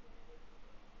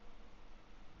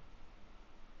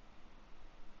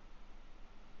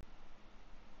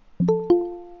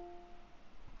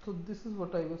 So this is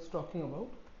what I was talking about.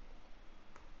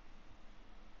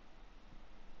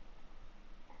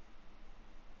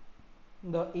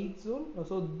 The H zone.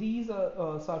 So these are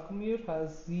sarcomere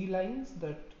has Z lines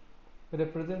that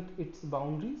represent its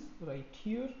boundaries right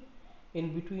here.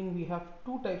 In between we have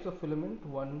two types of filament,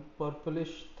 one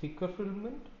purplish thicker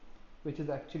filament, which is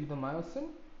actually the myosin,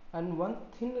 and one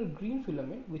thinner green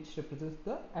filament, which represents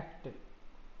the actin.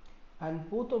 And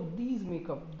both of these make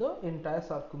up the entire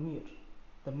sarcomere.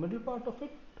 The middle part of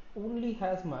it only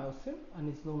has myosin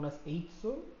and is known as H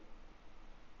zone.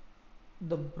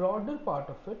 The broader part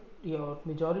of it, your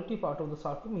majority part of the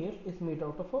sarcomere, is made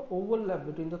out of an overlap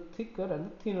between the thicker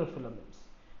and the thinner filaments.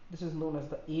 This is known as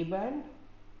the A band.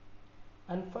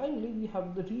 And finally, we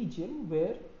have the region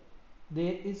where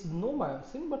there is no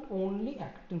myosin but only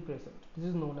actin present. This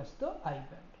is known as the I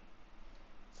band.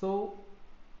 So,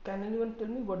 can anyone tell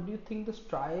me what do you think the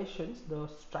striations, the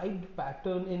striped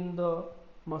pattern in the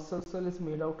muscle cell is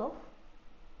made out of?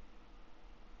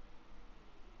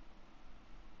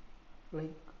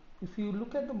 Like, if you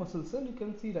look at the muscle cell, you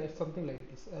can see right something like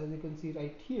this. As you can see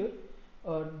right here,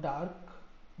 a dark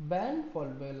band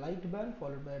followed by a light band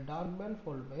followed by a dark band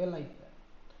followed by a light band.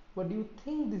 What do you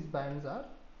think these bands are?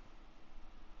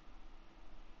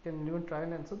 Can anyone try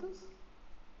and answer this?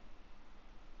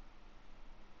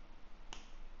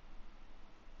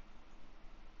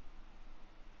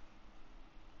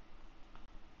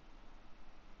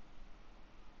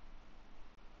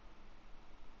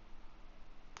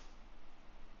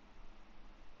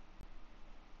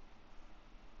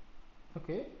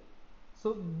 Okay,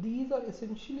 so these are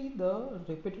essentially the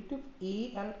repetitive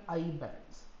A and I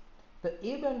bands. The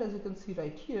A band, as you can see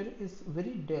right here, is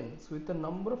very dense with a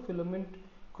number of filaments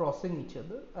crossing each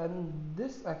other, and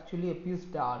this actually appears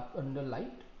dark under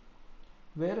light,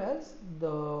 whereas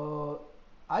the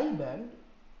I band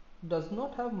does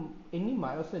not have any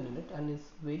myosin in it and is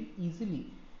very easily,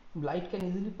 light can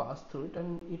easily pass through it,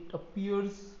 and it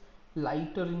appears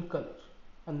lighter in color,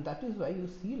 and that is why you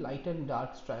see light and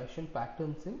dark striation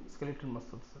patterns in skeletal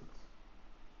muscle cells.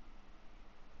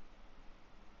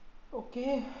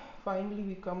 Okay, finally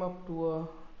we come up to a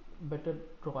better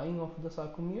drawing of the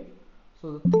sarcomere.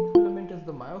 So the thick filament is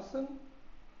the myosin,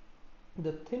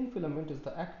 the thin filament is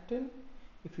the actin.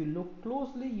 If you look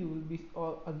closely, you will be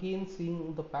again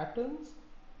seeing the patterns,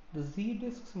 the Z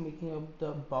discs making up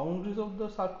the boundaries of the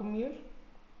sarcomere.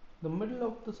 The middle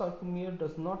of the sarcomere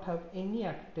does not have any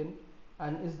actin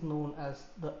and is known as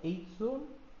the H zone.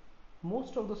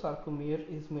 Most of the sarcomere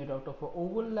is made out of an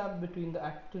overlap between the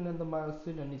actin and the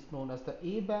myosin and is known as the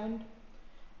A band.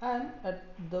 And at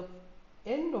the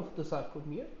end of the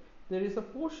sarcomere, there is a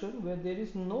portion where there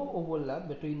is no overlap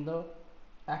between the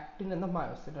actin and the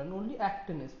myosin, and only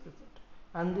actin is present,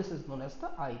 and this is known as the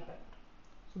I band.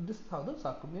 So this is how the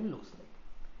sarcomere looks like.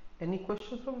 Any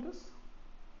questions from this?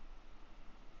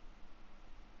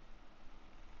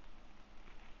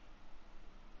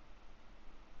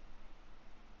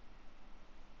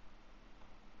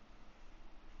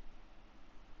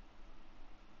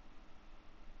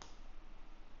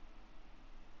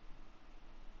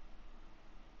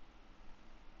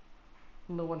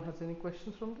 No one has any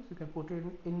questions from this? You can put it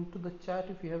into the chat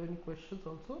if you have any questions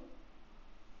also.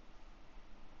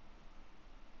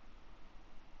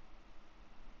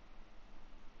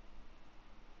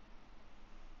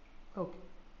 Okay.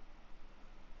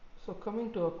 So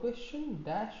coming to a question,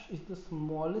 dash is the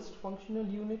smallest functional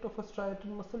unit of a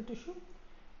striatal muscle tissue.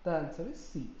 The answer is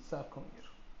C, sarcomere.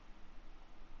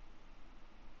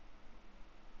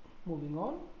 Moving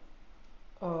on.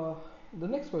 The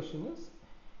next question is,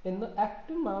 in the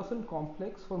actin-myosin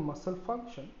complex for muscle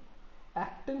function,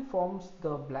 Actin forms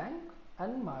the blank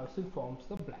and myosin forms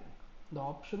the blank. The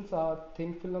options are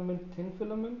thin filament, thin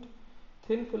filament,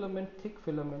 thin filament, thick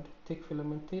filament,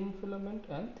 thin filament,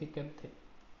 and thick and thin,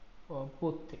 or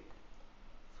both thick.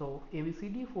 So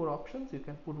ABCD, four options. You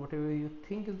can put whatever you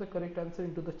think is the correct answer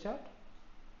into the chat.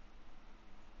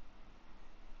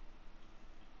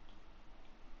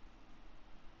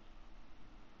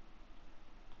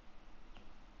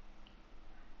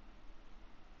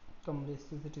 Kamlesh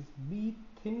says it is B,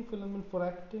 thin filament for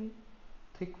actin,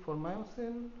 thick for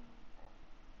myosin.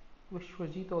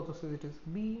 Vishwajit also says it is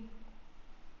B.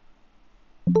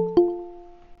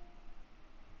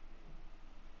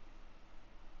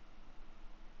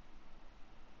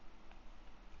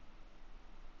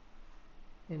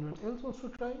 Anyone else wants to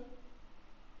try?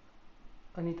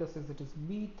 Anita says it is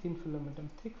B, thin filament and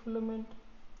thick filament.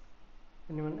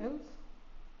 Anyone else?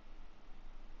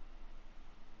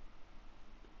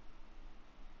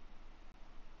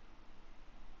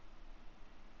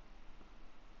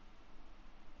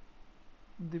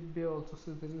 Dibya also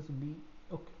says it is B.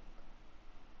 Okay.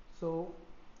 So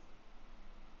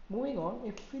moving on,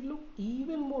 if we look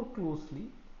even more closely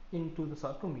into the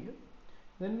sarcomere,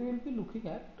 then we will be looking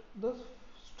at the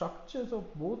structures of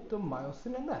both the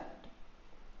myosin and the actin.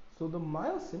 So the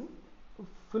myosin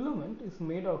filament is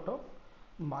made out of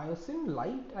myosin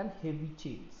light and heavy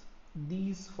chains.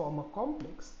 These form a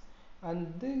complex,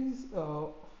 and these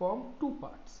form two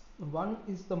parts. One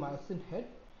is the myosin head,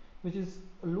 which is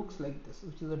looks like this,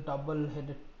 which is a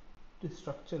double-headed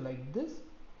structure like this,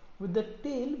 with the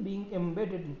tail being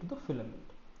embedded into the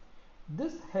filament.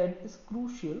 This head is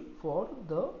crucial for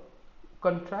the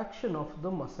contraction of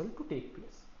the muscle to take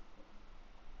place.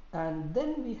 And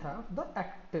then we have the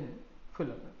actin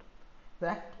filament. The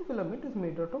actin filament is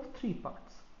made out of three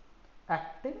parts.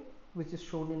 Actin, which is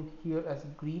shown in here as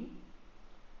green,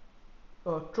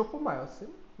 tropomyosin,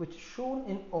 which is shown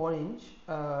in orange,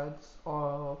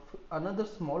 another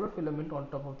smaller filament on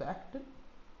top of the actin,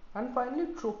 and finally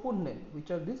troponin,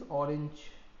 which are these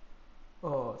orange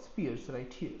spheres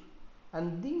right here,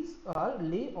 and these are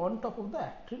lay on top of the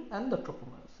actin and the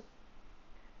tropomyosin.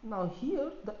 Now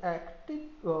here the actin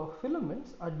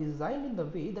filaments are designed in the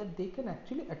way that they can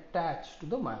actually attach to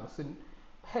the myosin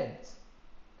heads,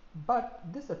 but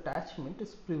this attachment is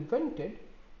prevented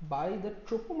by the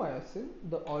tropomyosin,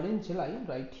 the orange line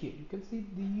right here. You can see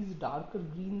these darker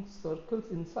green circles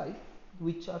inside,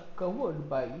 which are covered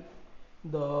by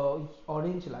the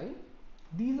orange line.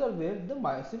 These are where the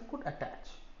myosin could attach.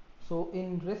 So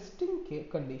in resting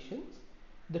conditions,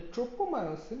 the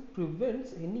tropomyosin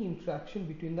prevents any interaction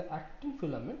between the actin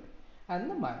filament and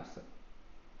the myosin.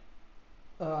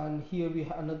 And here we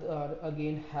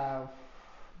again have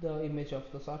the image of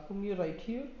the sarcomere right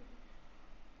here.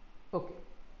 Okay,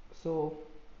 so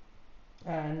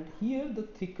and here the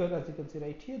thicker, as you can see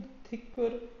right here, the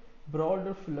thicker,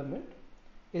 broader filament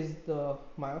is the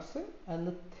myosin, and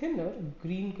the thinner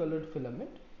green colored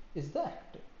filament is the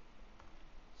actin.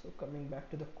 So coming back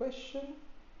to the question,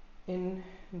 in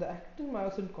the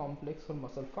actin-myosin complex for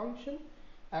muscle function,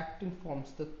 actin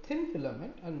forms the thin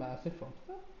filament and myosin forms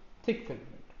the thick filament.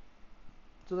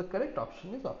 So the correct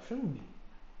option is option B.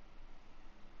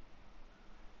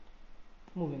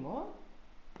 Moving on,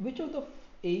 which of the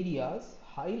areas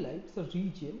highlights a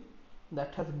region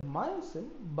that has myosin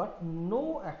but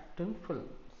no actin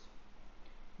filaments?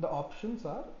 The options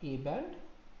are A band,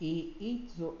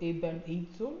 A8 zone, A band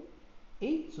 8 zone,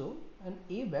 8 zone, and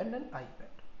A band and I band.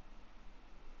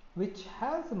 Which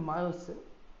has myosin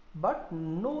but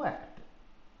no actin?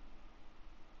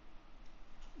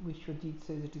 Vishwajit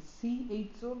says it is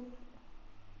C8 zone.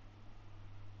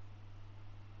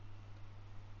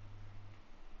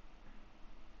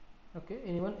 Okay,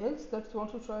 anyone else that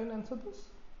wants to try and answer this?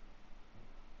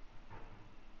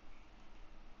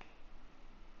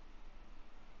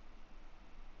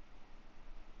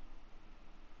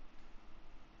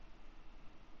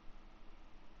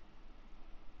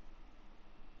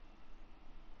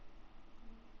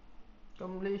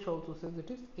 Kamlesh also says it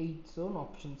is 8 zone,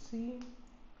 option C.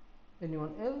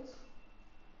 Anyone else?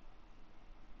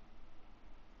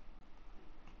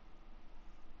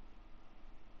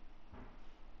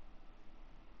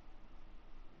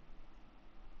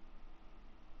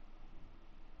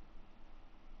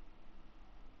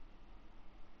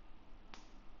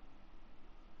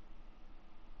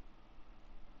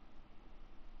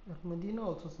 Medina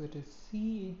also says it is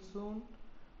C8 zone.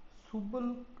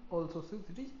 Subal also says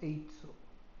it is 8 zone.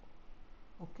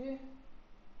 Okay.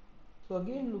 So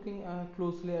again, looking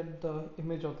closely at the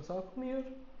image of the sarcomere,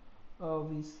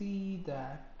 we see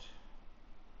that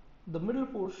the middle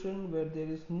portion where there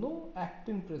is no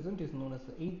actin present is known as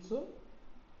the 8th zone,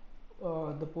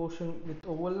 The portion with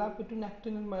overlap between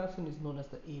actin and myosin is known as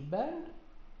the A band,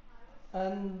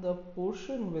 and the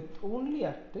portion with only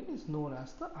actin is known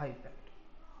as the I band.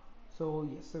 So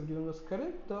yes, everyone was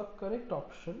correct. The correct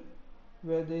option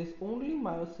where there is only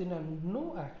myosin and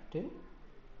no actin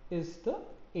is the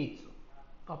H zone.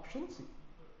 Option C.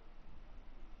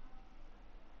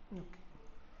 Okay.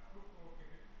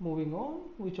 Moving on,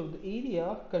 which of the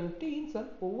area contains an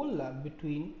overlap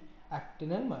between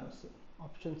actin and myosin?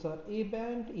 Options are A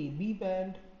band, AB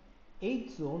band,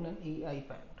 H zone, and AI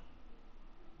band.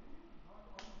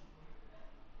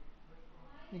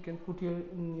 You can put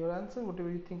in your answer whatever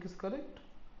you think is correct.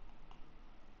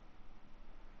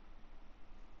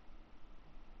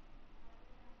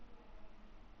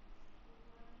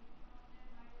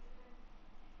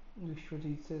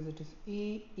 Vishwajit says it is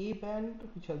A band,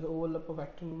 which has the overlap of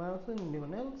actin and myosin.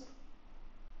 Anyone else?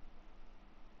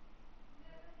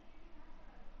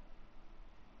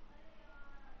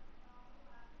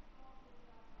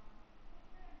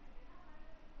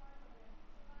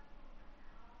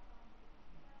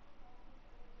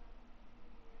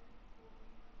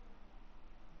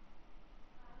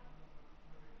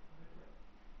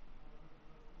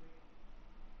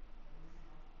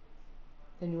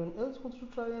 Anyone else wants to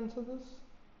try answer this?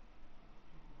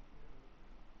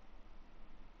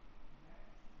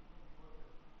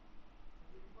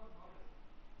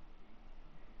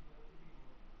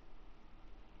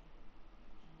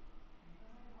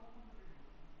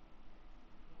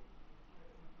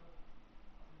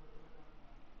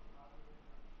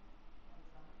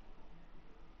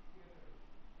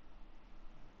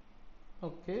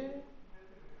 Okay.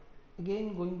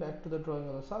 Again, going back to the drawing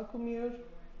of the sarcomere,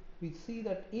 we see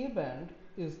that A band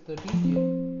is the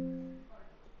region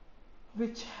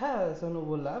which has an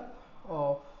overlap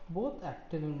of both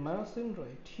actin and myosin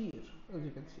right here, as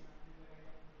you can see.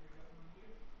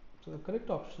 So the correct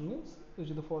option is,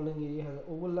 which of the following area has an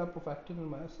overlap of actin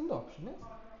and myosin? The option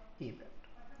is A band.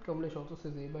 Kamlesh also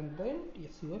says A band then.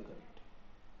 Yes, you are correct.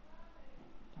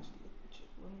 Just let me check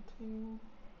one thing.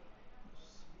 Yes.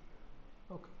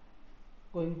 Okay.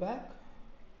 Going back,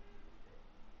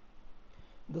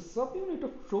 the subunit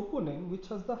of troponin which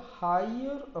has the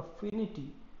higher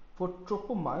affinity for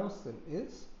tropomyosin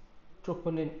is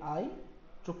troponin I,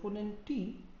 troponin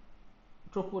T,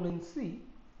 troponin C,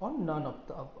 or none of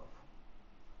the above.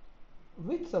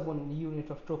 Which subunit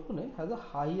of troponin has a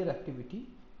higher activity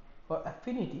or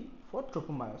affinity for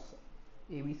tropomyosin?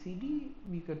 A, B, C, D.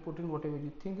 We can put in whatever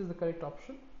you think is the correct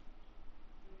option.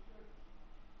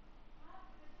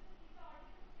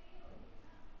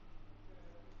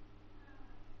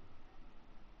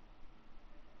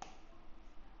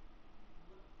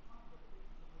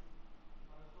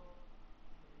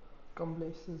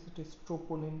 Kamlesh says it is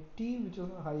troponin T, which is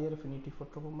a higher affinity for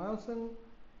tropomyosin.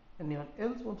 Anyone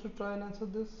else wants to try and answer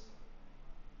this?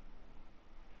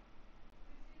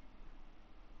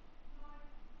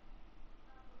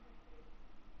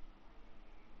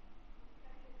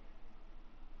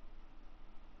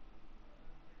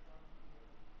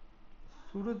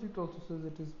 Surajit also says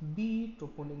it is B,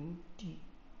 troponin T.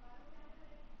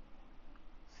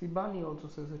 Sibani also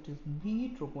says it is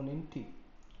B, troponin T.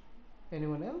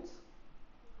 Anyone else?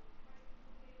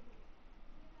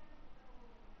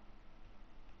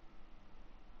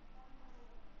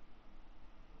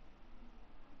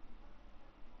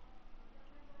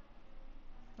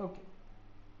 Okay.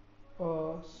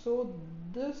 So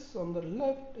this on the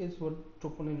left is what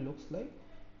troponin looks like.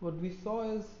 What we saw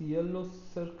as yellow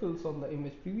circles on the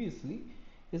image previously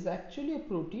is actually a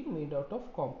protein made out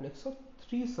of complex of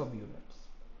three subunits.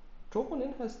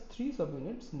 Troponin has three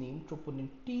subunits named troponin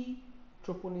T,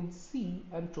 troponin C,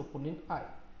 and troponin I.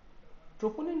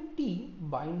 Troponin T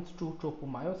binds to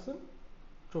tropomyosin.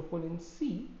 Troponin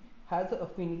C has an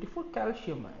affinity for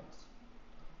calcium ions,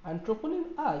 and troponin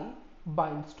I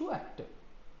binds to actin.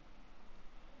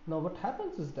 Now what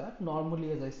happens is that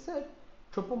normally, as I said,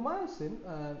 tropomyosin,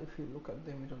 and if you look at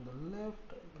the image on the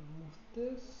left, I will move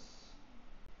this.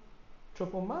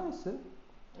 Tropomyosin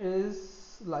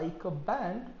is like a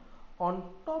band on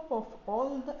top of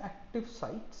all the active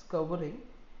sites covering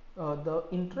the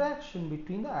interaction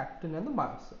between the actin and the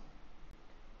myosin.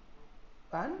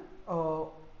 And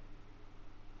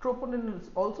troponin is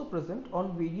also present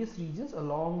on various regions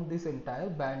along this entire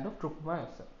band of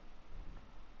tropomyosin.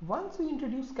 Once we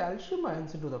introduce calcium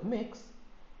ions into the mix,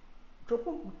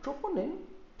 troponin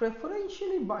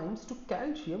preferentially binds to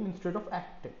calcium instead of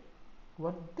actin.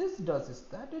 What this does is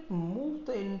that it moves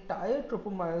the entire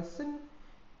tropomyosin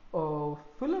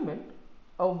filament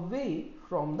away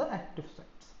from the active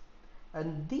sites,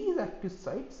 and these active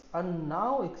sites are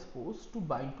now exposed to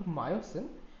bind to myosin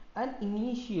and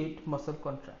initiate muscle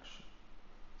contraction.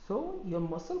 So your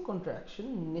muscle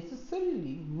contraction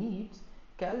necessarily needs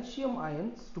calcium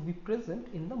ions to be present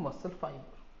in the muscle fiber,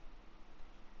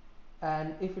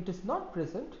 and if it is not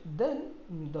present, then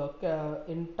the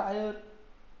entire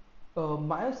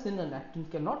myosin and actin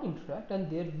cannot interact, and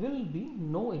there will be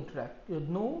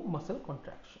no muscle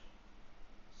contraction.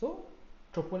 So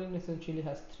troponin essentially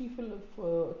has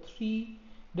three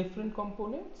different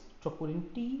components: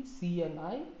 troponin T, C, and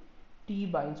I. T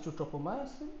binds to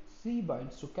tropomyosin, C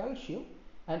binds to calcium,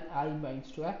 and I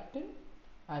binds to actin.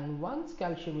 And once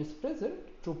calcium is present,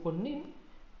 troponin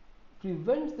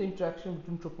prevents the interaction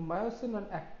between tropomyosin and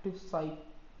active site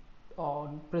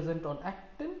present on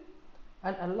actin,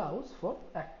 and allows for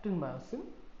actin-myosin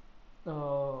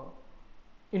uh,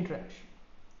 interaction.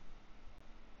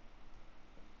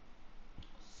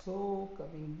 So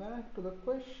coming back to the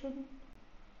question,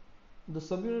 the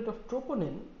subunit of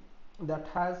troponin that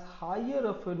has higher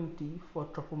affinity for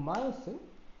tropomyosin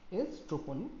is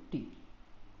troponin T.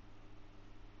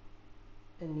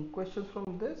 Any questions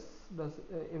from this? Does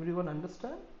everyone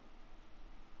understand?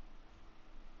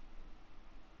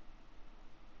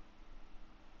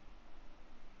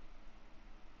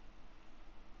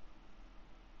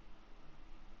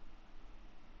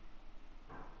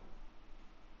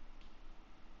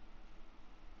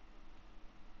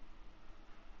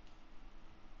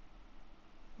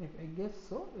 I guess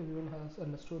so. Everyone has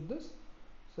understood this.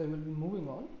 So I will be moving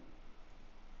on.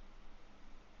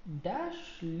 Dash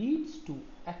leads to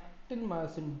actin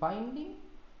myosin binding,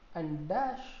 and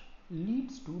dash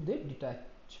leads to their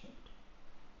detachment.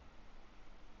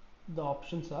 The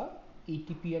options are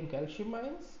ATP and calcium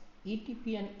ions,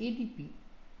 ATP and ADP,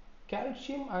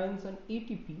 calcium ions and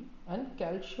ATP, and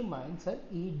calcium ions and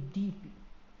ADP.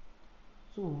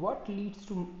 So what leads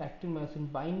to actin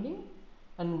myosin binding,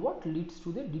 and what leads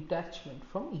to their detachment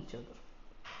from each other?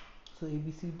 So A,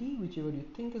 B, C, D, whichever you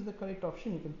think is the correct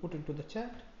option, you can put into the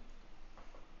chat.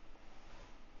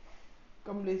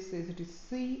 Kamlesh says it is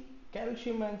C,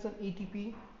 calcium ions and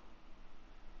ATP.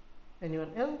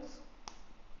 Anyone else?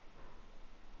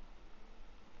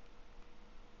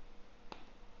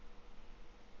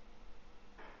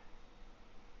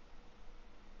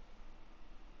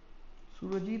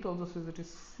 Surajit also says it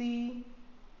is C,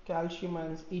 calcium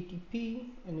ions ATP.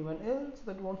 Anyone else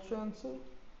that wants to answer?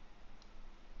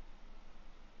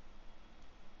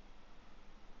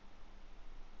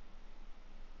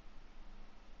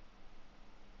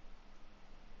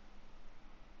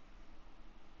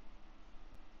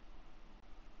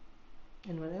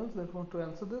 Anyone else that want to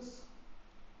answer this?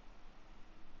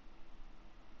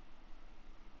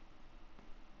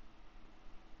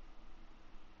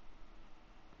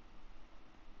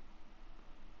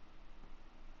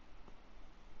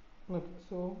 Okay,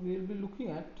 so we will be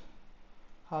looking at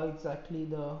how exactly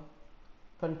the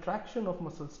contraction of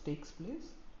muscles takes place.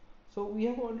 So we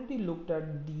have already looked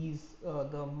at these,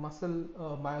 the muscle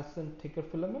myosin thicker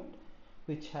filament,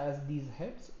 which has these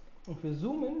heads. If you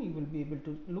zoom in, you will be able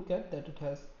to look at that it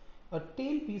has a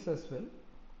tail piece as well,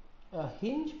 a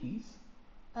hinge piece,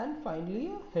 and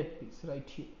finally a head piece right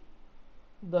here.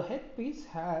 The head piece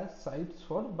has sites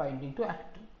for binding to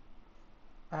actin,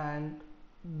 and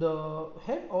the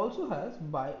head also has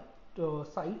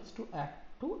sites to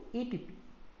act to ATP.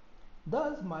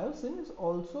 Thus, myosin is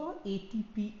also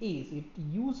ATPase. It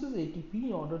uses ATP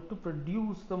in order to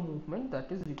produce the movement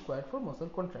that is required for muscle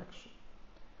contraction.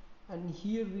 And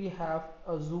here we have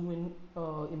a zoom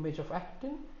in image of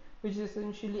actin, which is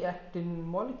essentially actin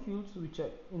molecules, which are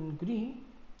in green,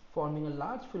 forming a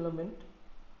large filament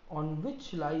on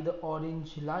which lie the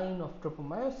orange line of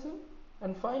tropomyosin,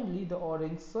 and finally the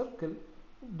orange circle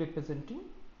representing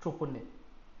troponin.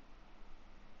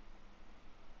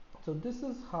 So this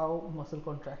is how muscle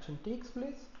contraction takes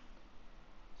place.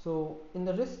 So in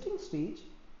the resting stage,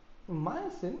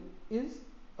 myosin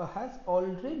has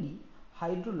already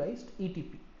hydrolyzed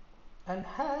ATP and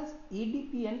has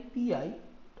ADP and PI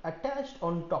attached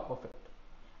on top of it.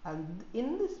 And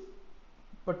in this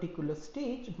particular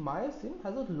stage, myosin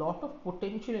has a lot of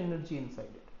potential energy inside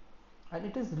it, and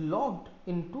it is locked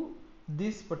into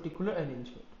this particular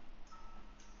arrangement.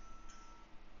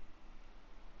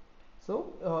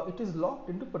 So it is locked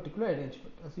into particular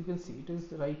arrangement. As you can see, it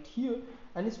is right here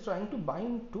and is trying to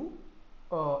bind to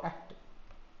actin.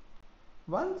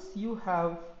 Once you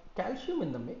have calcium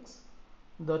in the mix,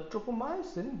 the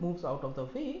tropomyosin moves out of the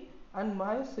way, and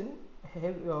myosin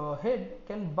head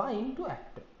can bind to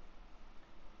actin.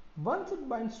 Once it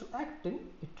binds to actin,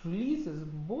 it releases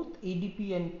both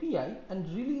ADP and PI and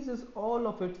releases all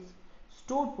of its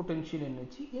stored potential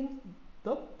energy in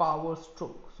the power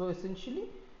stroke. So essentially,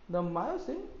 the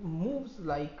myosin moves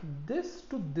like this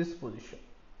to this position.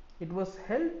 It was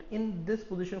held in this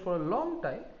position for a long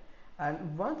time,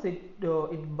 and once it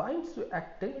binds to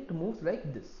actin, it moves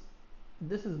like this.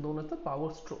 This is known as the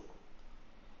power stroke.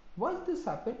 Once this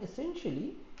happens,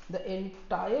 essentially the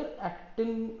entire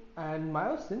actin and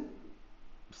myosin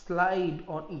slide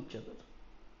on each other,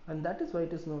 and that is why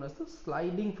it is known as the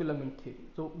sliding filament theory.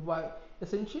 So why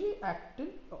essentially actin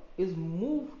is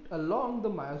moved along the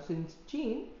myosin's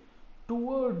chain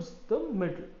towards the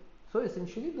middle. So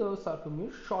essentially the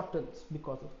sarcomere shortens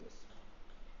because of this.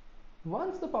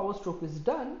 Once the power stroke is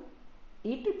done,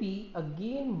 ATP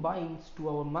again binds to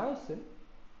our myosin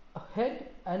ahead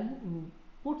and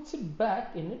puts it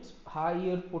back in its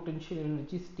higher potential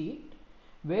energy state,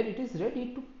 where it is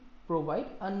ready to provide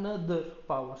another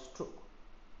power stroke.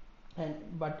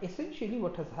 But essentially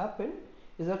what has happened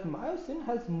is that myosin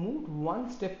has moved one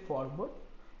step forward.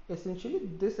 Essentially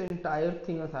this entire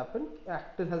thing has happened.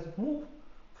 Actin has moved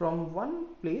from one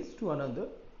place to another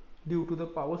due to the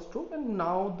power stroke, and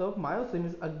now the myosin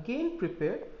is again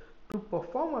prepared to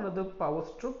perform another power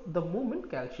stroke the moment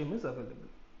calcium is available.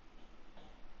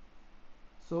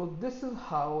 So this is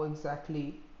how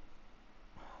exactly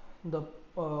the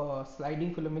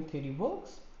sliding filament theory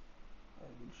works. I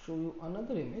will show you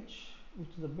another image which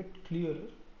is a bit clearer.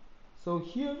 So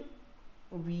here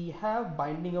we have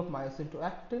binding of myosin to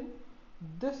actin.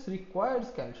 This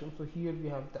requires calcium. So here we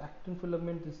have the actin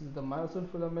filament, this is the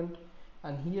myosin filament,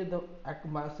 and here the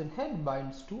myosin head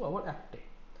binds to our actin,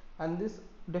 and this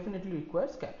definitely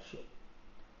requires calcium.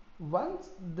 Once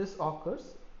this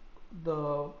occurs,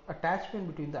 the attachment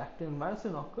between the actin and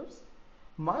myosin occurs,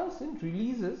 myosin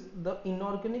releases the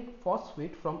inorganic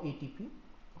phosphate from ATP.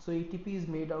 So ATP is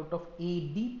made out of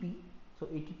ADP. So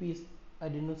ATP is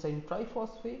adenosine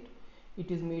triphosphate. It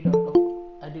is made out of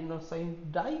adenosine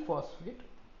diphosphate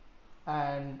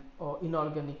and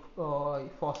inorganic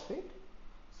phosphate.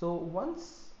 So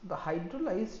once the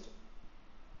hydrolyzed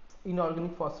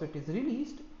inorganic phosphate is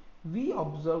released, we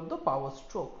observe the power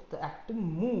stroke. The actin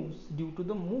moves due to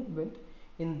the movement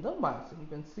in the myosin. You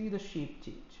can see the shape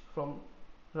change from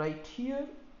right here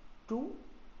to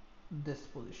this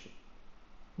position.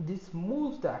 This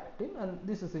moves the actin, and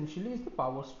this essentially is the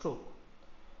power stroke.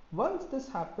 Once this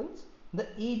happens, the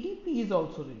ADP is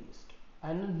also released,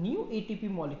 and a new ATP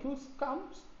molecule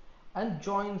comes and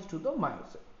joins to the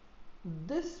myosin.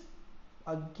 This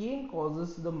again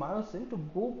causes the myosin to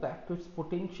go back to its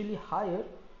potentially higher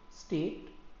state,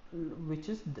 which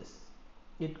is this.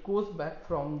 It goes back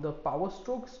from the power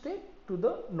stroke state to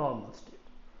the normal state,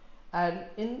 and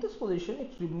in this position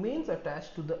it remains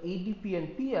attached to the ADP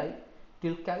and PI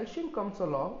till calcium comes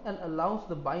along and allows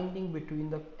the binding between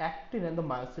the actin and the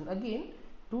myosin again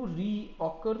to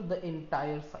reoccur the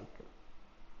entire cycle.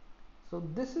 So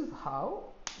this is how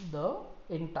the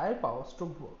entire power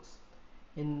stroke works.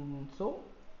 So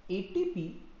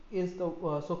ATP is the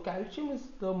so calcium is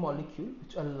the molecule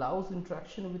which allows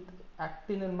interaction with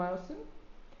actin and myosin,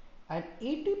 and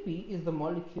ATP is the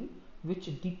molecule which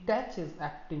detaches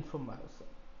actin from myosin.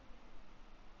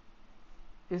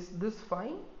 Is this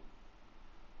fine?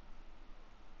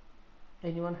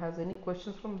 Anyone has any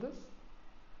questions from this?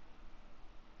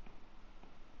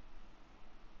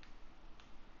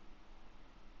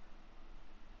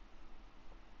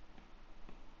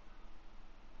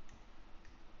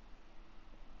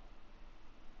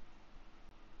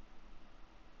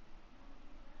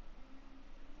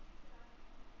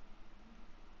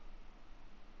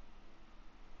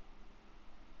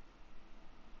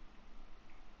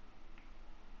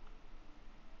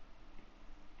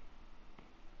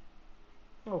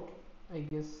 Okay, I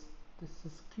guess this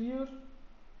is clear.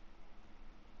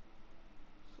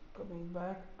 So coming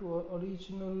back to our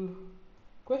original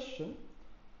question,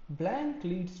 blank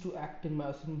leads to actin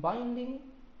myosin binding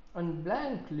and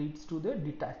blank leads to their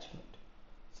detachment.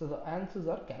 So the answers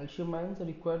are calcium ions are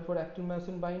required for actin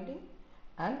myosin binding,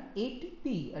 and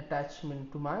ATP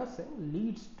attachment to myosin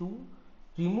leads to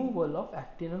removal of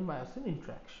actin and myosin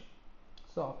interaction.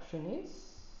 So option is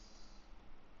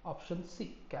option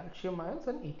C, calcium ions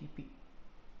and ATP.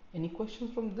 Any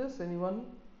questions from this, anyone?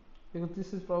 Because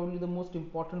this is probably the most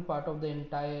important part of the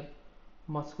entire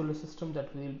muscular system that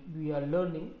we are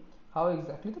learning, how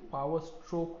exactly the power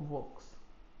stroke works.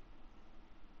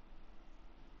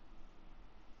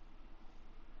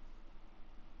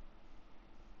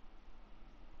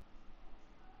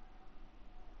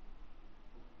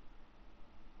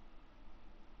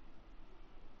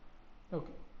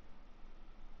 Okay,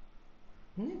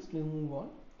 next we move on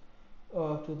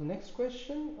to the next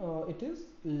question. It is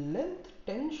length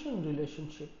tension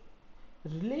relationship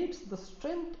relates the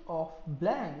strength of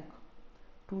blank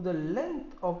to the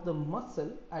length of the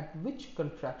muscle at which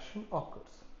contraction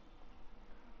occurs.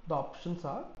 The options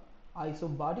are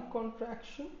isobaric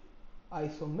contraction,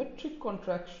 isometric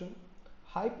contraction,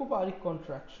 hypobaric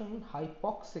contraction,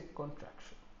 hypoxic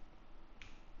contraction.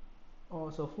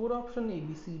 So 4 option A,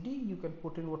 B, C, D. You can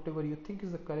put in whatever you think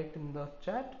is the correct in the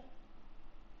chat.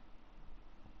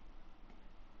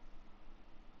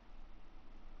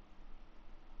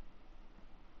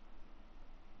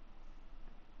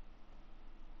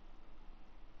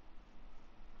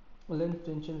 Length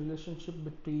tension relationship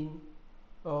between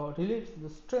relates the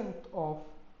strength of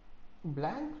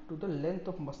blank to the length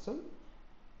of muscle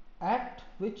at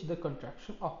which the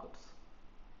contraction occurs.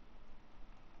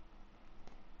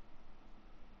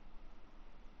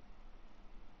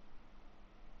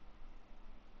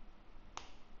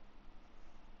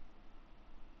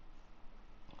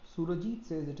 Surajit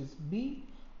says it is B,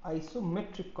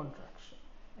 isometric contraction.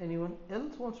 Anyone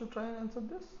else wants to try and answer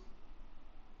this?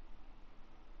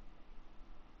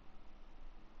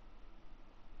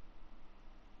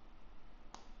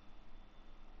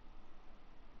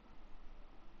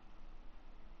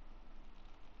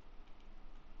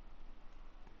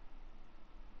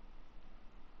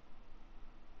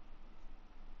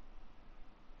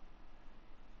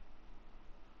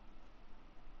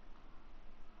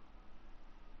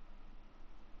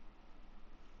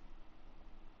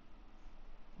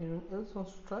 Anyone else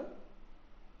wants to try?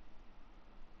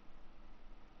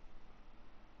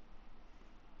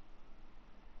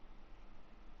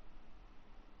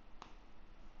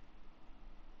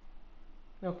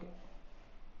 Okay.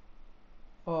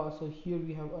 So here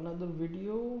we have another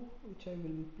video which I will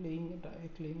be playing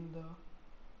directly in the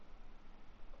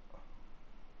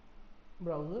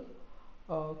browser.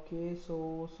 Okay,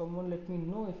 so someone let me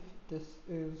know if this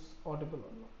is audible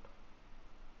or not.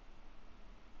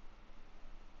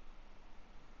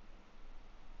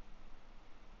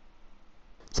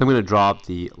 So I'm going to draw up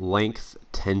the length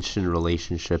tension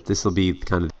relationship. This will be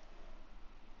kind of...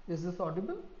 Is this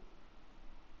audible?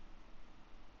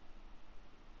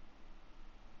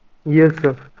 Yes,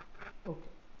 sir. Okay.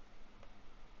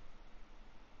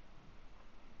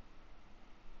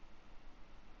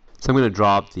 So I'm going to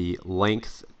draw up the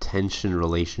length tension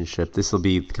relationship. This will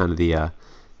be kind of the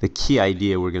key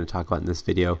idea we're going to talk about in this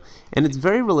video. And it's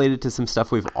very related to some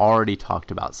stuff we've already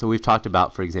talked about. So we've talked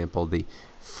about, for example, the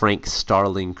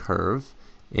Frank-Starling curve.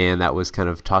 And that was kind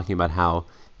of talking about how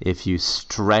if you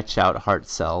stretch out heart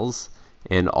cells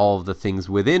and all of the things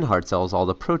within heart cells, all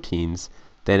the proteins,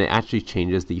 then it actually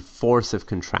changes the force of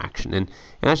contraction. And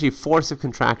actually force of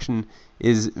contraction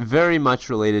is very much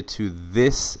related to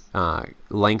this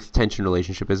length tension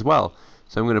relationship as well.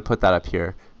 So I'm going to put that up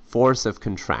here, force of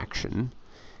contraction.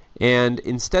 And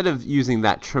instead of using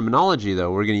that terminology,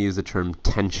 though, we're going to use the term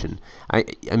tension. I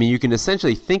mean, you can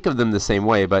essentially think of them the same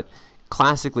way, but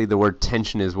classically the word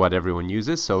tension is what everyone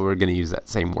uses, so we're going to use that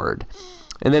same word.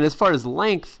 And then as far as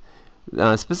length,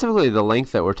 specifically the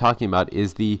length that we're talking about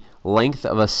is the length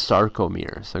of a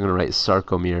sarcomere. So I'm going to write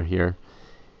sarcomere here.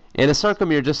 And a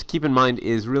sarcomere, just keep in mind,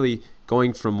 is really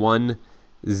going from one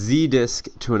Z disk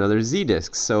to another Z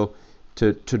disk. So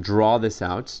to draw this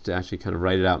out, to actually kind of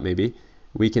write it out maybe,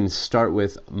 we can start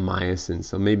with myosin.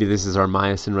 So maybe this is our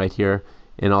myosin right here,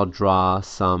 and I'll draw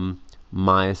some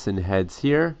myosin heads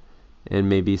here, and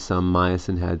maybe some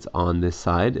myosin heads on this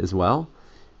side as well.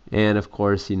 And of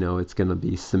course, you know, it's going to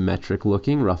be symmetric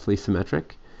looking, roughly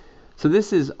symmetric. So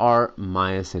this is our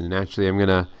myosin, and actually I'm going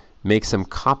to make some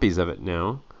copies of it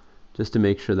now, just to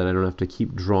make sure that I don't have to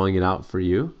keep drawing it out for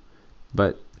you.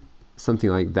 But something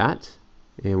like that,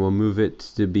 and we'll move it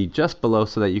to be just below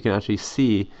so that you can actually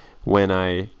see when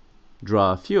I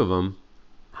draw a few of them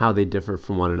how they differ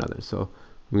from one another. So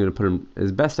I'm going to put them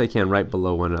as best I can right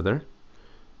below one another,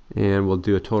 and we'll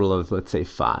do a total of, let's say,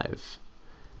 5.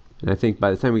 And I think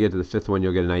by the time we get to the 5th one,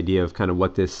 you'll get an idea of kind of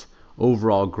what this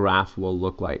overall graph will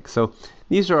look like. So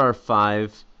these are our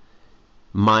 5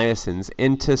 myosins,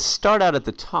 and to start out at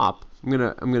the top, I'm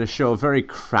gonna show a very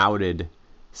crowded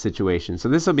situation. So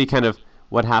this will be kind of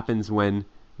what happens when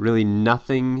really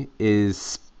nothing is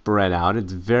spread out.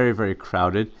 It's very, very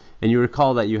crowded. And you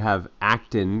recall that you have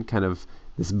actin, kind of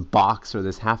this box or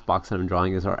this half box that I'm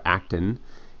drawing is our actin.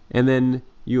 And then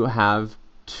you have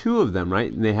 2 of them,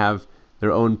 right? And they have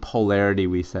their own polarity,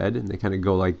 we said, and they kind of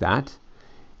go like that.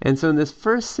 And so in this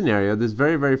first scenario, this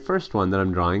very, very first one that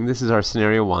I'm drawing, this is our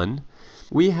scenario 1,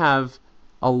 we have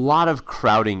a lot of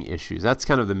crowding issues. That's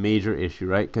kind of the major issue,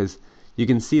 right? Because you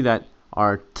can see that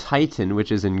our titin,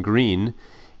 which is in green,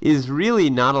 is really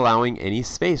not allowing any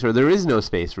space, or there is no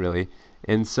space really.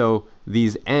 And so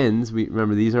these ends,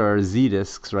 remember these are our Z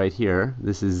disks right here.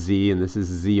 This is Z and this is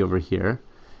Z over here.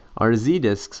 our Z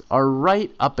discs are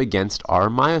right up against our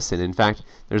myosin. In fact,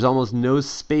 there's almost no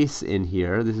space in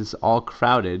here. This is all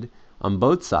crowded on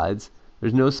both sides.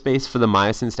 There's no space for the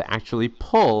myosins to actually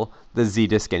pull the Z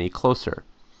disc any closer.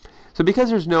 So because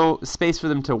there's no space for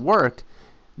them to work,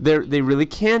 they really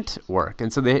can't work.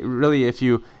 And so they really, if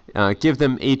you give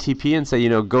them ATP and say, you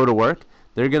know, go to work,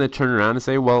 they're going to turn around and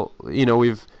say, well, you know,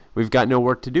 we've got no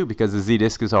work to do because the Z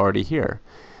disc is already here.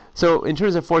 So in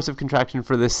terms of force of contraction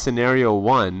for this scenario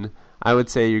 1, I would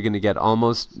say you're going to get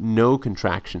almost no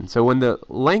contraction. So when the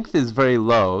length is very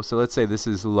low, so let's say this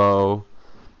is low.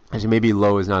 Actually, maybe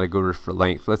low is not a good word for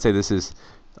length. Let's say this is,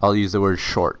 I'll use the word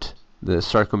short. The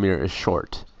sarcomere is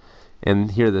short. And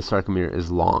here the sarcomere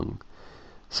is long.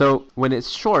 So when it's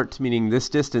short, meaning this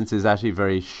distance is actually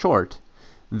very short,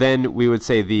 then we would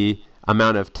say the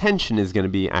amount of tension is going to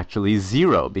be actually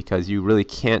 0, because you really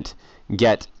can't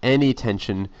get any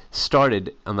tension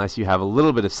started unless you have a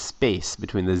little bit of space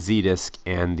between the Z disc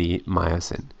and the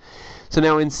myosin. So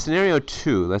now in scenario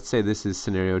 2, let's say this is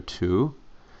scenario 2,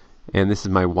 and this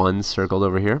is my 1 circled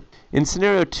over here. In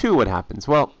scenario 2, what happens?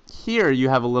 Well, here you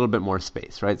have a little bit more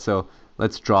space, right? So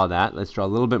let's draw that. Let's draw a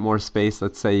little bit more space.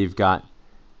 Let's say you've got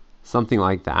something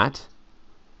like that.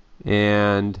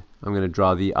 And I'm going to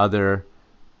draw the other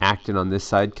actin on this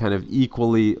side, kind of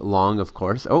equally long, of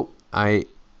course. Oh, I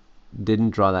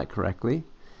didn't draw that correctly,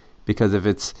 because if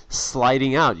it's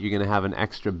sliding out, you're going to have an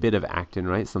extra bit of actin,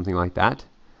 right? Something like that.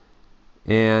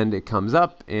 And it comes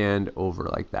up and over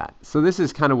like that. So this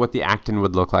is kind of what the actin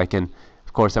would look like. And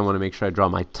of course, I want to make sure I draw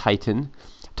my titin.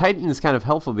 Titin is kind of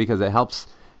helpful because it helps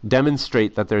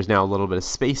demonstrate that there's now a little bit of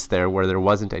space there where there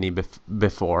wasn't any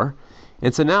before.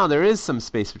 And so now there is some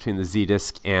space between the Z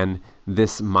disc and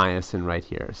this myosin right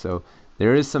here. So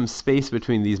there is some space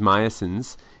between these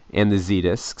myosins and the Z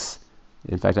discs.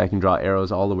 In fact, I can draw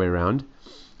arrows all the way around.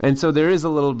 And so there is a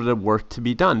little bit of work to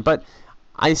be done. But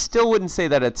I still wouldn't say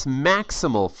that it's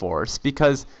maximal force,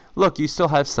 because look, you still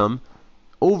have some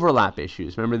overlap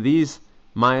issues. Remember, these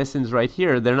myosins right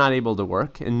here, they're not able to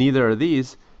work, and neither are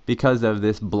these, because of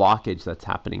this blockage that's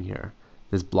happening here.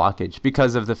 This blockage,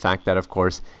 because of the fact that, of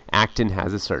course, actin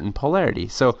has a certain polarity.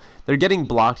 So they're getting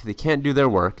blocked, they can't do their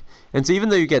work, and so even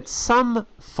though you get some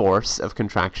force of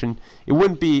contraction, it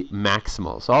wouldn't be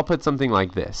maximal. So I'll put something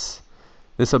like this.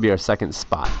 This will be our second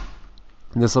spot.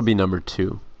 And this will be number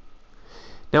 2.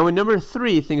 Now in number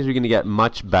 3, things are going to get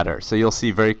much better. So you'll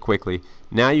see very quickly,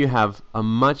 now you have a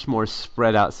much more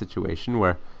spread out situation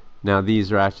where now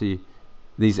these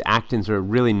actins are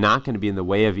really not going to be in the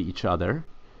way of each other.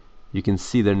 You can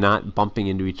see they're not bumping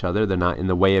into each other. They're not in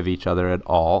the way of each other at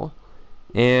all.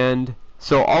 And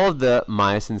so all of the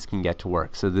myosins can get to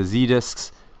work. So the Z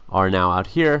discs are now out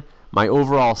here. My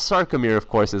overall sarcomere, of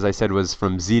course, as I said, was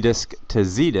from Z disc to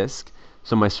Z disc.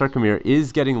 So my sarcomere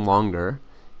is getting longer.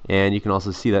 And you can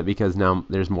also see that because now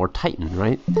there's more titin,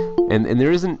 right? And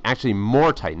there isn't actually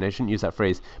more titin. I shouldn't use that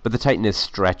phrase. But the titin is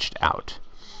stretched out.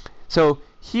 So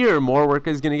here, more work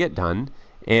is going to get done.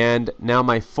 And now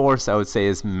my force, I would say,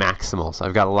 is maximal. So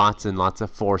I've got lots and lots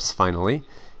of force finally.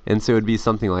 And so it would be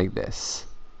something like this.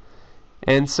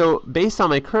 And so based on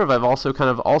my curve, I've also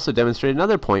demonstrated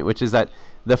another point, which is that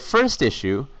the first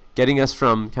issue, getting us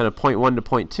from kind of point 1 to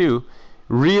point 2,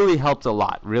 really helped a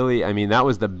lot. Really, I mean, that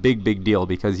was the big deal,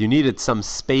 because you needed some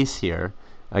space here.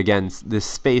 Again, this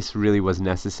space really was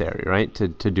necessary, right, to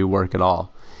do work at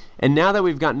all. And now that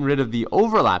we've gotten rid of the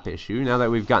overlap issue, now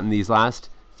that we've gotten these last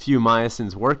few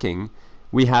myosins working,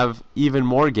 we have even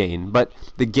more gain. But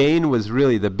the gain was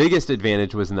really, the biggest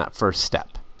advantage was in that first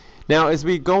step. Now as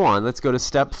we go on, let's go to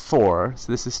step 4.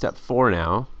 So this is step 4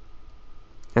 now.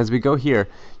 As we go here,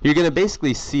 you're going to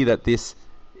basically see that this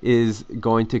is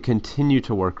going to continue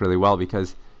to work really well,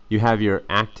 because you have your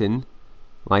actin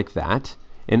like that,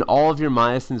 and all of your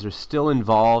myosins are still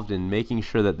involved in making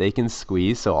sure that they can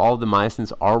squeeze. So all of the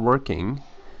myosins are working,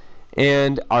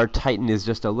 and our titin is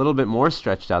just a little bit more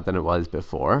stretched out than it was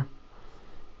before,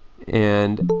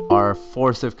 and our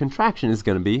force of contraction is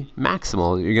going to be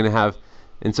maximal. You're going to have,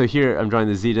 and so here I'm drawing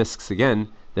the Z discs again.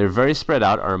 They're very spread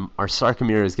out. Our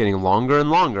sarcomere is getting longer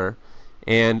and longer,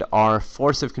 and our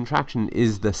force of contraction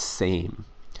is the same.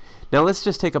 Now let's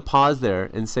just take a pause there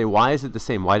and say, why is it the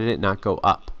same? Why did it not go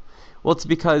up? Well, it's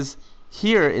because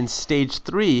here in stage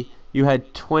 3, you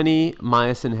had 20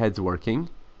 myosin heads working,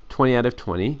 20 out of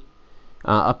 20.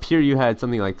 Up here you had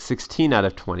something like 16 out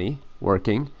of 20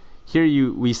 working.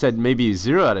 Here we said maybe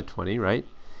 0 out of 20, right?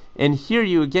 And here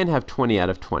you again have 20 out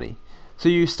of 20. So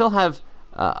you still have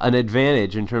an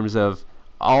advantage in terms of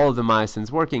all of the myosins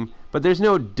working, but there's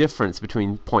no difference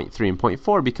between point 3 and point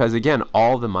 4, because again,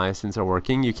 all the myosins are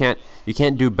working. You can't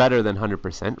do better than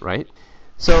 100%, right?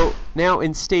 So now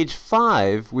in stage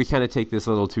 5, we kind of take this a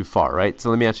little too far, right? So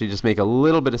let me actually just make a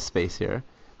little bit of space here.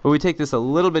 But we take this a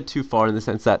little bit too far in the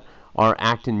sense that our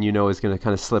actin, is going to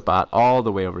kind of slip out all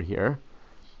the way over here.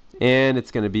 And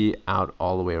it's going to be out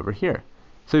all the way over here.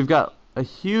 So we've got a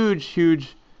huge,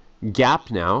 huge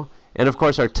gap now. And of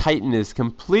course, our titin is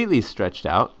completely stretched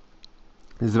out.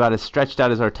 This is about as stretched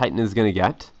out as our titin is going to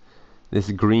get,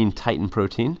 this green titin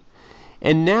protein.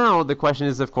 And now the question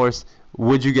is, of course,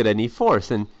 would you get any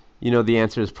force? And the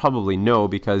answer is probably no,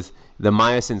 because the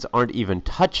myosins aren't even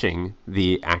touching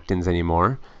the actins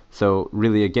anymore. So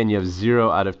really, again, you have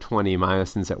 0 out of 20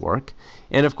 myosins at work.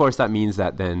 And of course, that means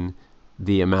that then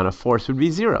the amount of force would be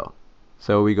 0.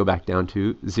 So we go back down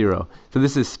to 0. So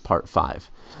this is part 5.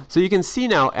 So you can see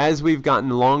now, as we've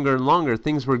gotten longer and longer,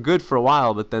 things were good for a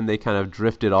while, but then they kind of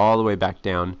drifted all the way back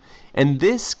down. And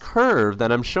this curve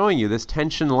that I'm showing you, this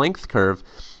tension length curve,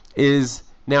 is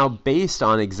now based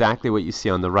on exactly what you see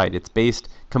on the right. It's based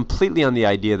completely on the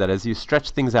idea that as you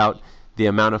stretch things out, the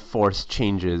amount of force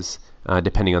changes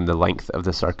depending on the length of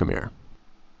the sarcomere.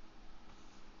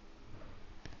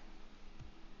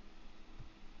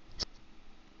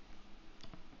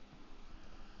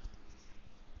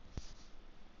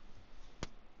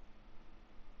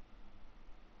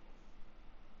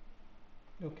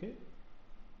 Okay,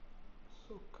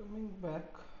 so coming back,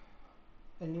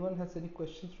 anyone has any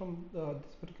questions from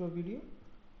this particular video?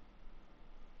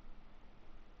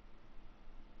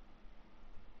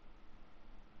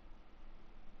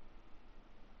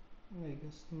 I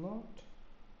guess not.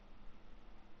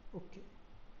 Okay,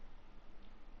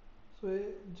 so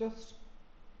just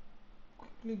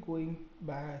quickly going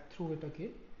back through it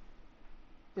again.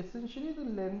 Essentially, the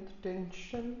length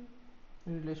tension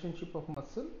relationship of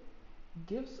muscle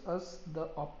gives us the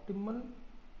optimal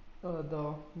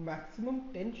the maximum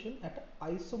tension at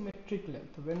isometric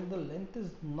length. When the length is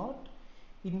not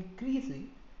increasing,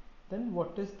 then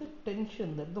what is the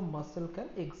tension that the muscle can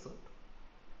exert?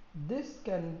 This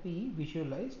can be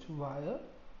visualized via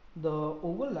the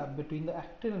overlap between the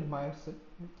actin and myosin,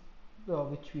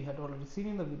 which we had already seen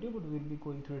in the video, but we will be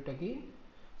going through it again.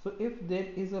 So if there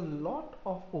is a lot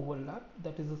of overlap,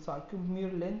 that is the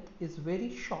sarcomere length is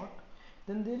very short,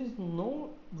 then there is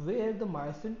nowhere the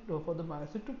myosin for the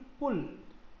myosin to pull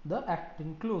the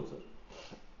actin closer.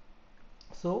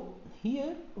 So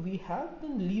here we have the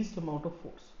least amount of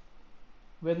force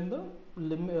when the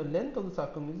length of the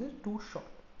sarcomere is too short.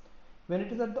 When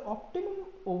it is at the optimum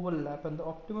overlap and the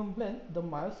optimum length, the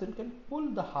myosin can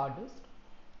pull the hardest,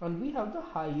 and we have the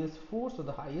highest force or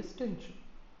the highest tension.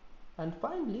 And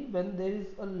finally, when there is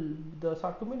the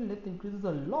sarcomere length increases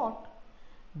a lot,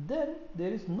 then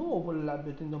there is no overlap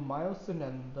between the myosin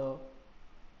and the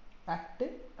actin,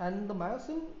 and the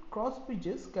myosin cross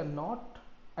bridges cannot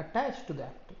attach to the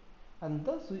actin, and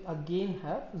thus we again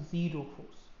have 0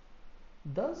 force.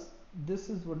 Thus, this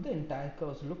is what the entire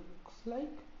curve looks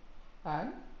like,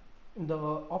 and the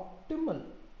optimal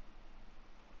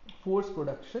force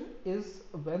production is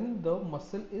when the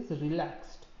muscle is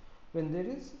relaxed, when there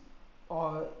is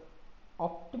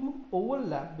optimum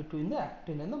overlap between the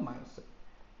actin and the myosin.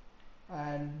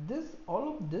 And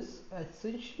all of this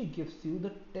essentially gives you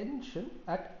the tension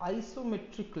at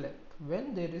isometric length,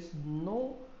 when there is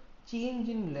no change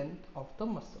in length of the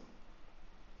muscle.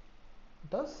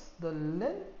 Thus, the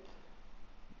length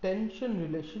tension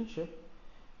relationship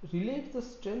relates the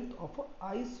strength of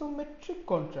an isometric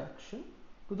contraction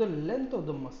to the length of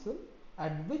the muscle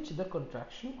at which the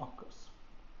contraction occurs.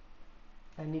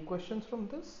 Any questions from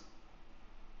this?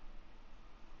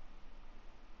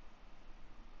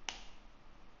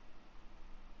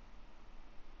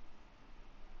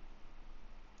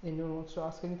 Anyone wants to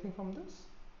ask anything from this?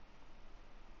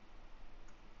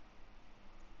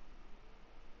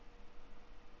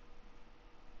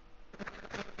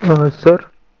 Sir,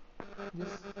 Yes.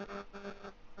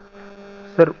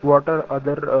 sir, what are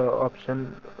other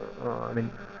option? I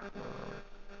mean,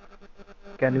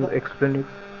 can you The explain it?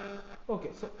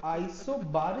 Okay, so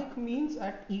isobaric means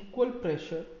at equal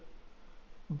pressure.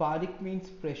 Baric means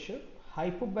pressure.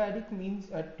 Hypobaric means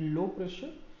at low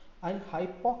pressure, and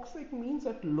hypoxic means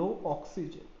at low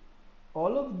oxygen.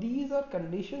 All of these are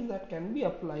conditions that can be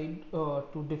applied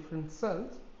to different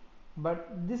cells, but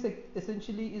this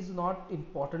essentially is not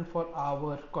important for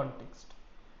our context.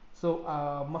 So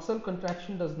muscle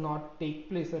contraction does not take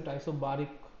place at isobaric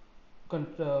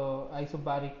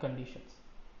conditions.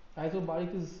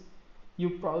 Isobaric is,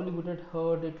 you probably would have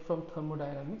heard it from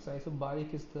thermodynamics.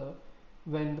 Isobaric is the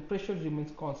when the pressure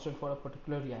remains constant for a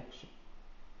particular reaction.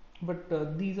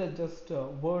 But these are just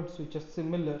words which are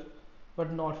similar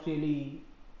but not really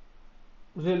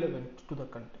relevant to the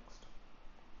context.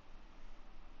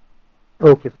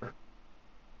 Okay, sir.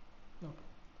 Okay.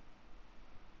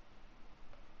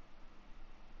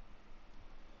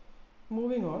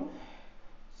 Moving on.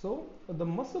 So the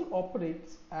muscle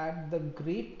operates at the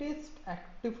greatest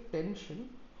active tension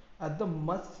at the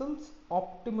muscle's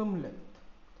optimum length.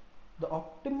 The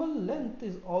optimal length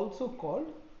is also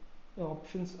called, the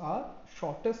options are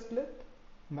shortest length,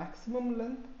 maximum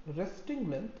length, resting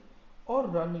length, or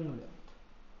running length.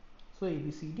 So A,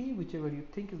 B, C, D, whichever you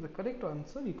think is the correct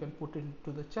answer, you can put it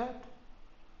into the chat.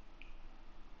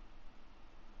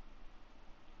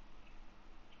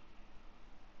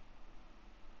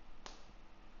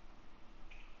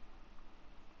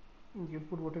 You can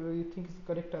put whatever you think is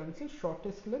the correct answer,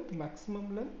 shortest length,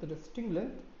 maximum length, resting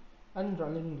length, and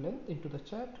running length into the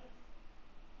chat.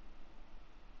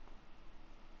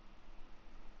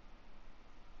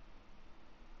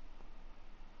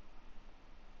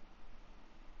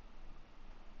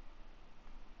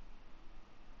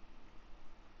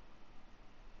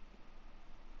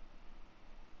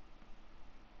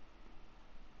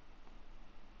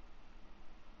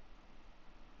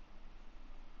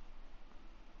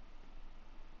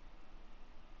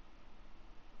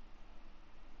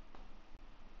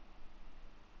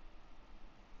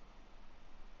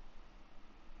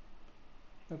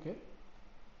 Okay,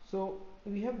 so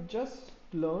we have just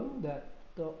learned that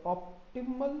the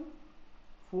optimal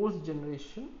force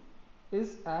generation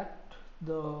is at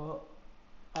the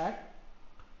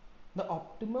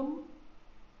optimum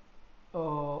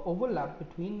overlap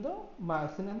between the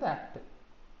myosin and the actin.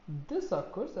 This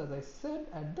occurs, as I said,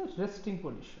 at the resting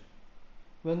position.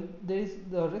 When there is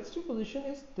the resting position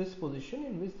is this position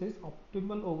in which there is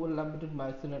optimal overlap between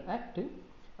myosin and actin,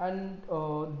 and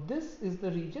this is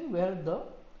the region where the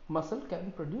muscle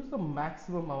can produce the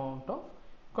maximum amount of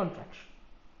contraction.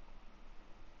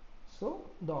 So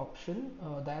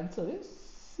the answer is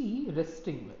C,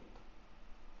 resting length.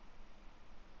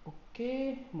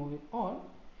 Okay, moving on.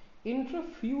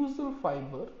 Intrafusal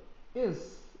fiber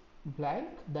is blank,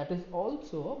 that is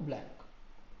also a blank.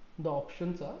 The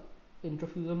options are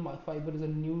intrafusal fiber is a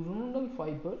neuronal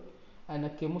fiber and a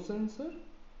chemosensor.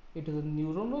 It is a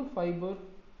neuronal fiber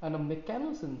and a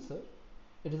mechanosensor.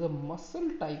 It is a muscle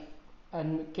type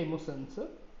and chemosensor,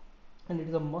 and it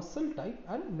is a muscle type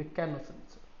and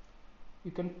mechanosensor. You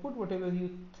can put whatever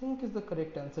you think is the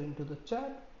correct answer into the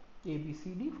chat. A, B,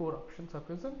 C, D, 4 options are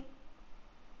present.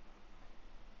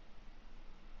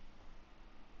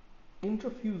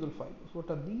 Intrafusal fibers,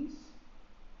 what are these?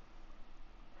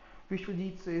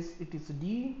 Vishwajit says it is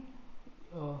D,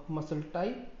 muscle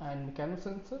type and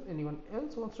mechanosensor. Anyone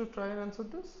else wants to try and answer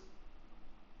this?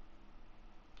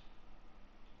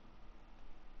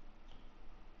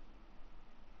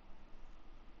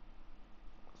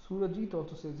 Surajit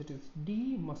also says it is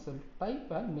D, muscle type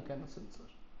and mechanosensor.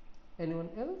 Anyone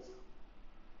else?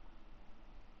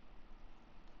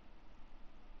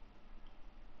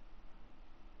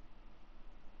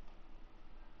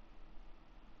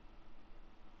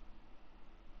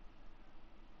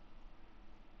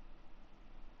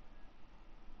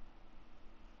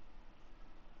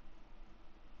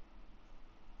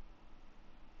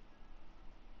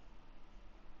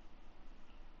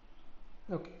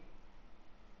 Okay.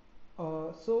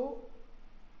 So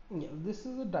yeah, this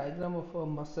is a diagram of a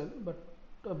muscle, but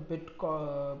a bit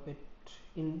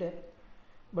in depth.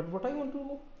 But what I want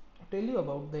to tell you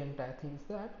about the entire thing is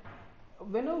that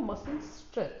when a muscle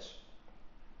stretch,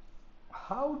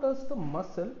 how does the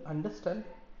muscle understand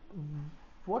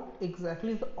what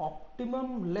exactly is the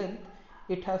optimum length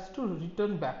it has to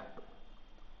return back to?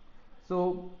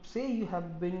 So say you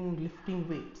have been lifting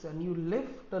weights and you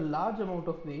lift a large amount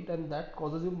of weight and that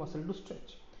causes your muscle to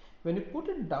stretch. When you put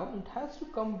it down, it has to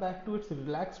come back to its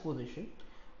relaxed position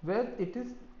where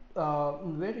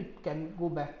where it can go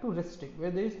back to resting,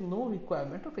 where there is no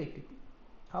requirement of ATP.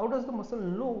 How does the muscle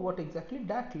know what exactly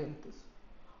that length is?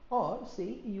 Or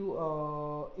say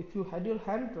if you had your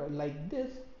hand like this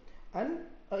and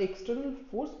an external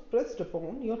force pressed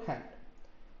upon your hand,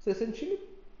 so essentially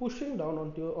pushing down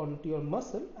onto your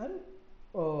muscle and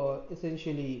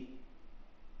essentially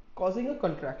causing a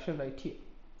contraction right here.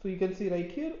 So you can see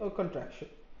right here a contraction.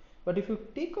 But if you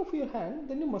take off your hand,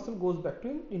 then your muscle goes back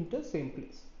to into the same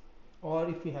place. Or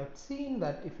if you have seen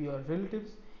that if your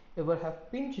relatives ever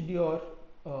have pinched your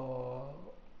uh,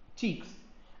 cheeks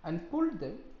and pulled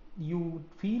them, you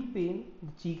feel pain.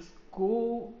 The cheeks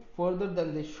go further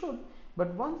than they should,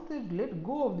 but once they let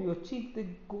go of your cheek, they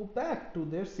go back to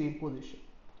their same position.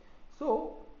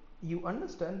 So you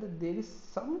understand that there is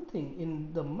something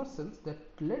in the muscles that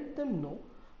let them know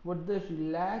what the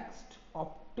relaxed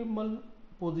optimal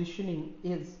positioning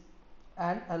is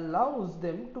and allows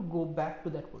them to go back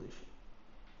to that position.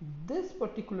 This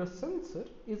particular sensor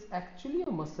is actually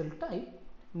a muscle type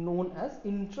known as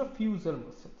intrafusal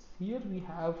muscles. Here we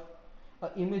have an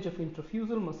image of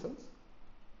intrafusal muscles.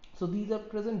 So these are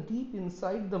present deep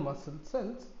inside the muscle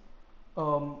cells,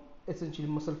 essentially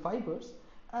muscle fibers,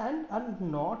 and are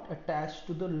not attached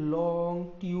to the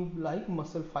long tube-like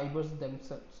muscle fibers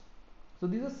themselves. So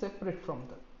these are separate from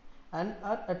them, and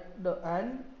are at the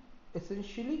and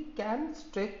essentially can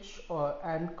stretch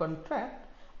and contract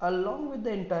along with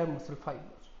the entire muscle fiber,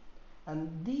 and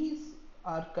these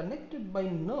are connected by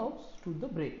nerves to the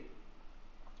brain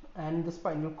and the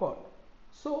spinal cord.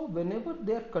 So whenever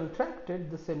they are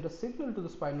contracted, they send a signal to the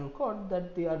spinal cord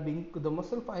that the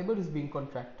muscle fiber is being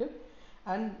contracted,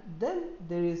 and then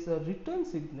there is a return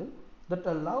signal that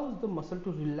allows the muscle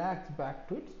to relax back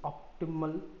to its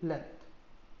optimal length.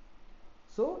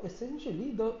 So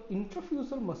essentially the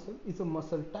intrafusal muscle is a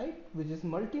muscle type which is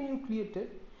multinucleated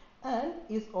and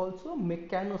is also a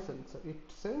mechanosensor. It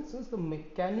senses the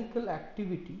mechanical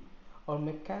activity or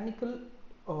mechanical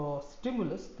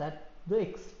stimulus that the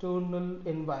external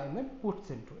environment puts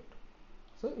into it.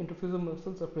 So intrafusal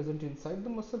muscles are present inside the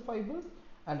muscle fibers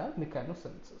and are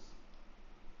mechanosensors.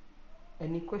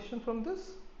 Any question from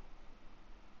this?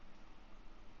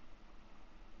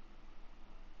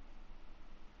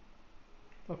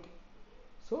 Okay.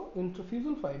 So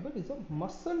intrafusal fiber is a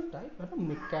muscle type and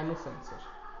a mechanosensor.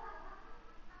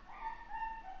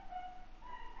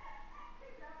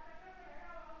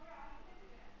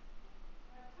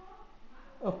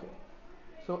 Okay.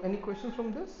 So any questions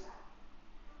from this?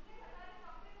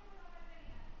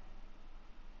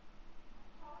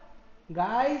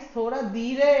 Guys, थोड़ा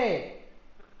धीरे.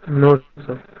 No,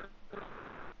 sir.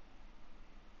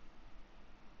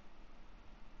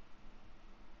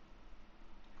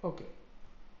 Okay.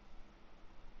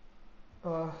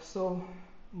 So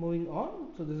moving on.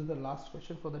 So this is the last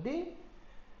question for the day.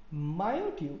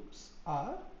 Myotubes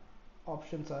are,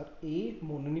 options are A,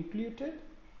 mononucleated,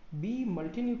 B,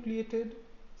 multinucleated,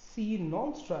 C,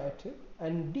 non-striative,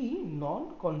 and D,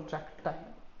 non-contractile.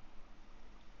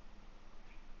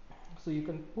 So you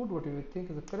can put whatever you think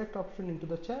is the correct option into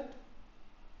the chat.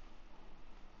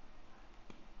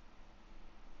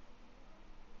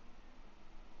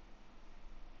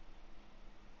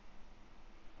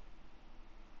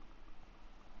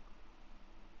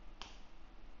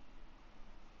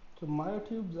 So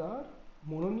myotubes are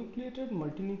mononucleated,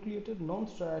 multinucleated,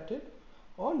 non-striated,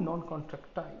 or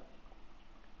non-contractile.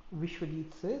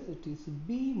 Vishwajit says it is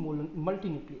B,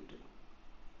 multinucleated.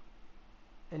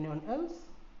 Anyone else?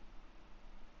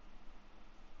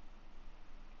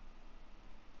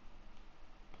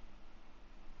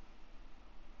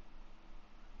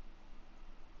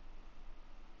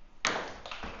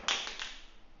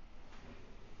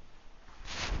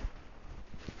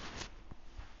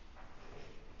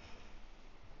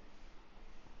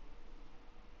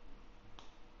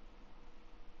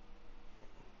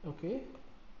 Okay.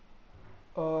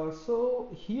 So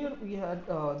here we had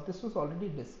this was already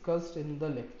discussed in the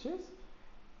lectures,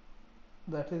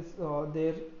 that is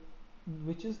there,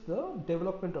 which is the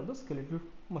development of the skeletal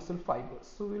muscle fibers.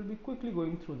 So we'll be quickly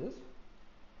going through this.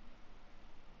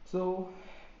 So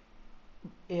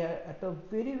at a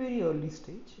very early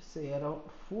stage, say around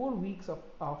 4 weeks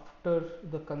after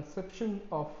the conception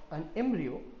of an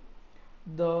embryo,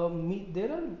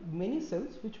 there are many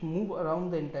cells which move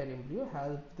around the entire embryo,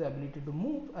 have the ability to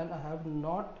move and have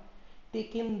not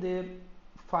taken their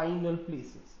final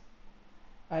places,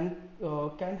 and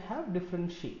can have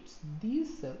different shapes.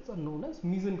 These cells are known as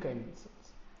mesenchymal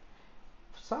cells.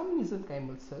 Some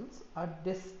mesenchymal cells are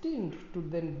destined to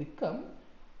then become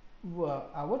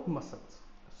our muscles.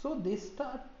 So they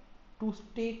start to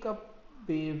take up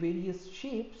various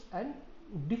shapes and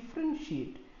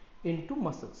differentiate into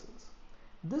muscle cells.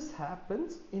 This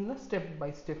happens in a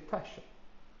step-by-step fashion.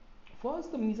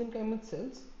 First, the mesenchymal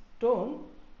cells turn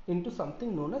into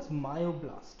something known as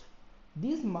myoblast.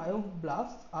 These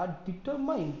myoblasts are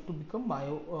determined to become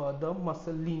the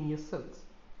muscle linear cells.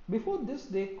 Before this,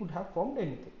 they could have formed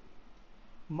anything.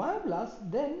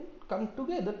 Myoblasts then come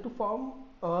together to form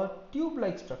a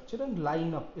tube-like structure and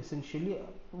line up essentially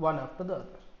one after the other.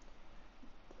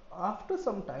 After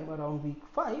some time, around week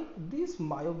 5, these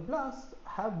myoblasts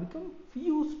have become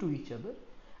fused to each other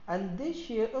and they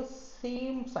share a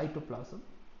same cytoplasm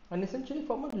and essentially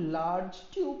form a large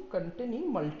tube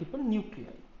containing multiple nuclei.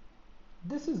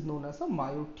 This is known as a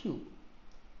myotube.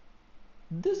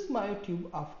 This myotube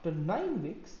after 9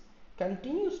 weeks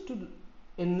continues to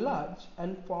enlarge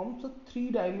and forms a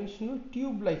 3-dimensional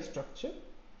tube-like structure,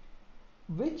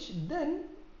 which then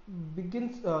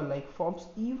begins like forms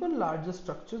even larger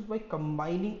structures by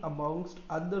combining amongst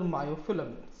other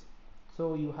myofilaments.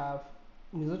 So you have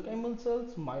mesenchymal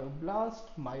cells, myoblast,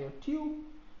 myotube,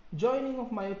 joining of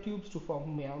myotubes to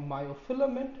form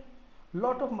myofilament.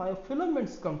 Lot of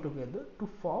myofilaments come together to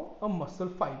form a muscle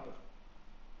fiber.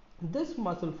 This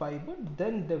muscle fiber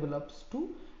then develops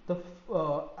to the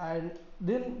and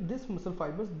then this muscle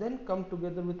fibers then come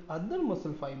together with other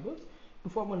muscle fibers to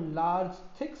form a large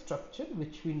thick structure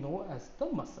which we know as the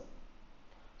muscle.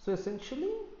 So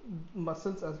essentially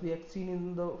muscles, as we had seen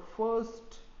in the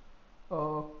first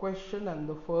question and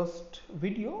the first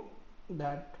video,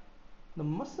 that the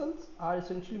muscles are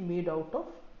essentially made out of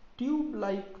tube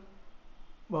like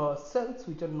cells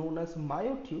which are known as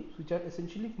myotubes, which are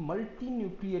essentially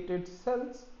multinucleated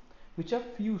cells which are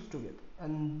fused together,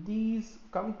 and these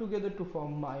come together to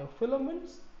form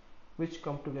myofilaments, which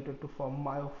come together to form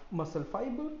muscle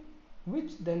fiber,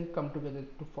 which then come together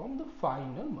to form the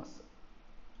final muscle.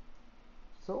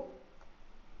 So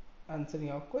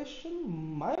answering our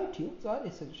question, myotubes are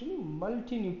essentially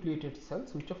multinucleated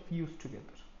cells which are fused together.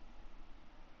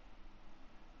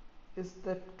 Is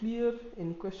that clear?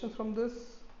 Any questions from this?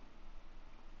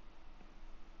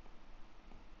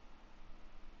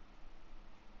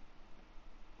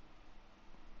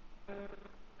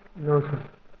 No, sir.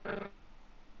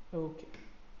 Okay,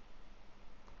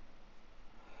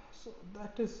 so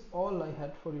that is all I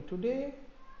had for you today.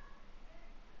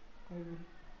 I will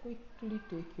quickly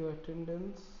take your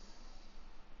attendance.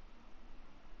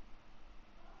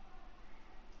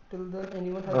 Till then,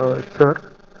 anyone have any?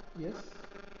 Sir, Yes.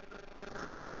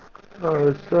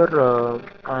 sir,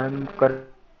 I'm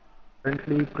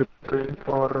currently preparing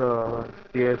for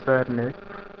CSR net.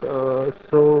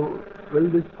 So, will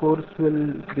this course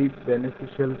will be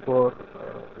beneficial for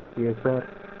CSR?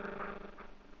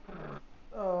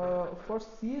 For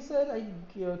CSR, I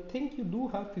think you do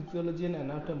have physiology and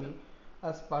anatomy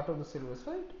as part of the syllabus,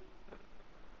 right?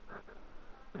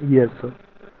 Yes, sir.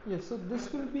 Yes, so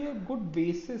this will be a good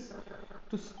basis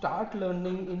to start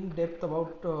learning in depth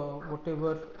about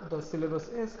whatever the syllabus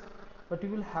is, but you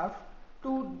will have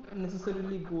to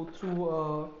necessarily go through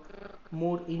a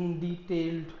more in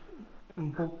detailed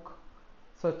book,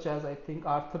 such as I think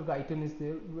Arthur Guyton is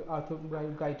there, Arthur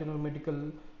Guyton or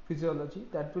medical physiology,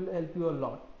 that will help you a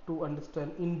lot to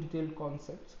understand in detailed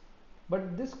concepts.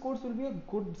 But this course will be a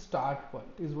good start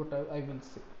point, is what I will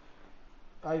say.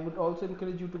 I would also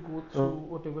encourage you to go through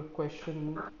whatever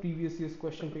previous year's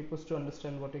question papers to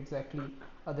understand what exactly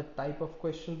are the type of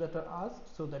questions that are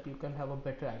asked, so that you can have a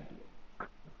better idea.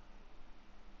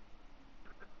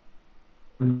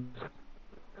 Mm.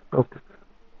 Okay.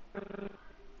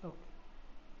 Okay.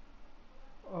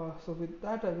 So with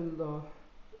that, I will.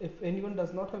 If anyone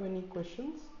does not have any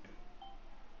questions,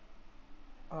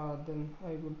 then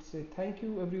I would say thank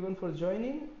you everyone for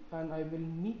joining, and I will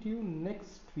meet you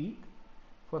next week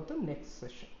for the next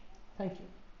session. Thank you.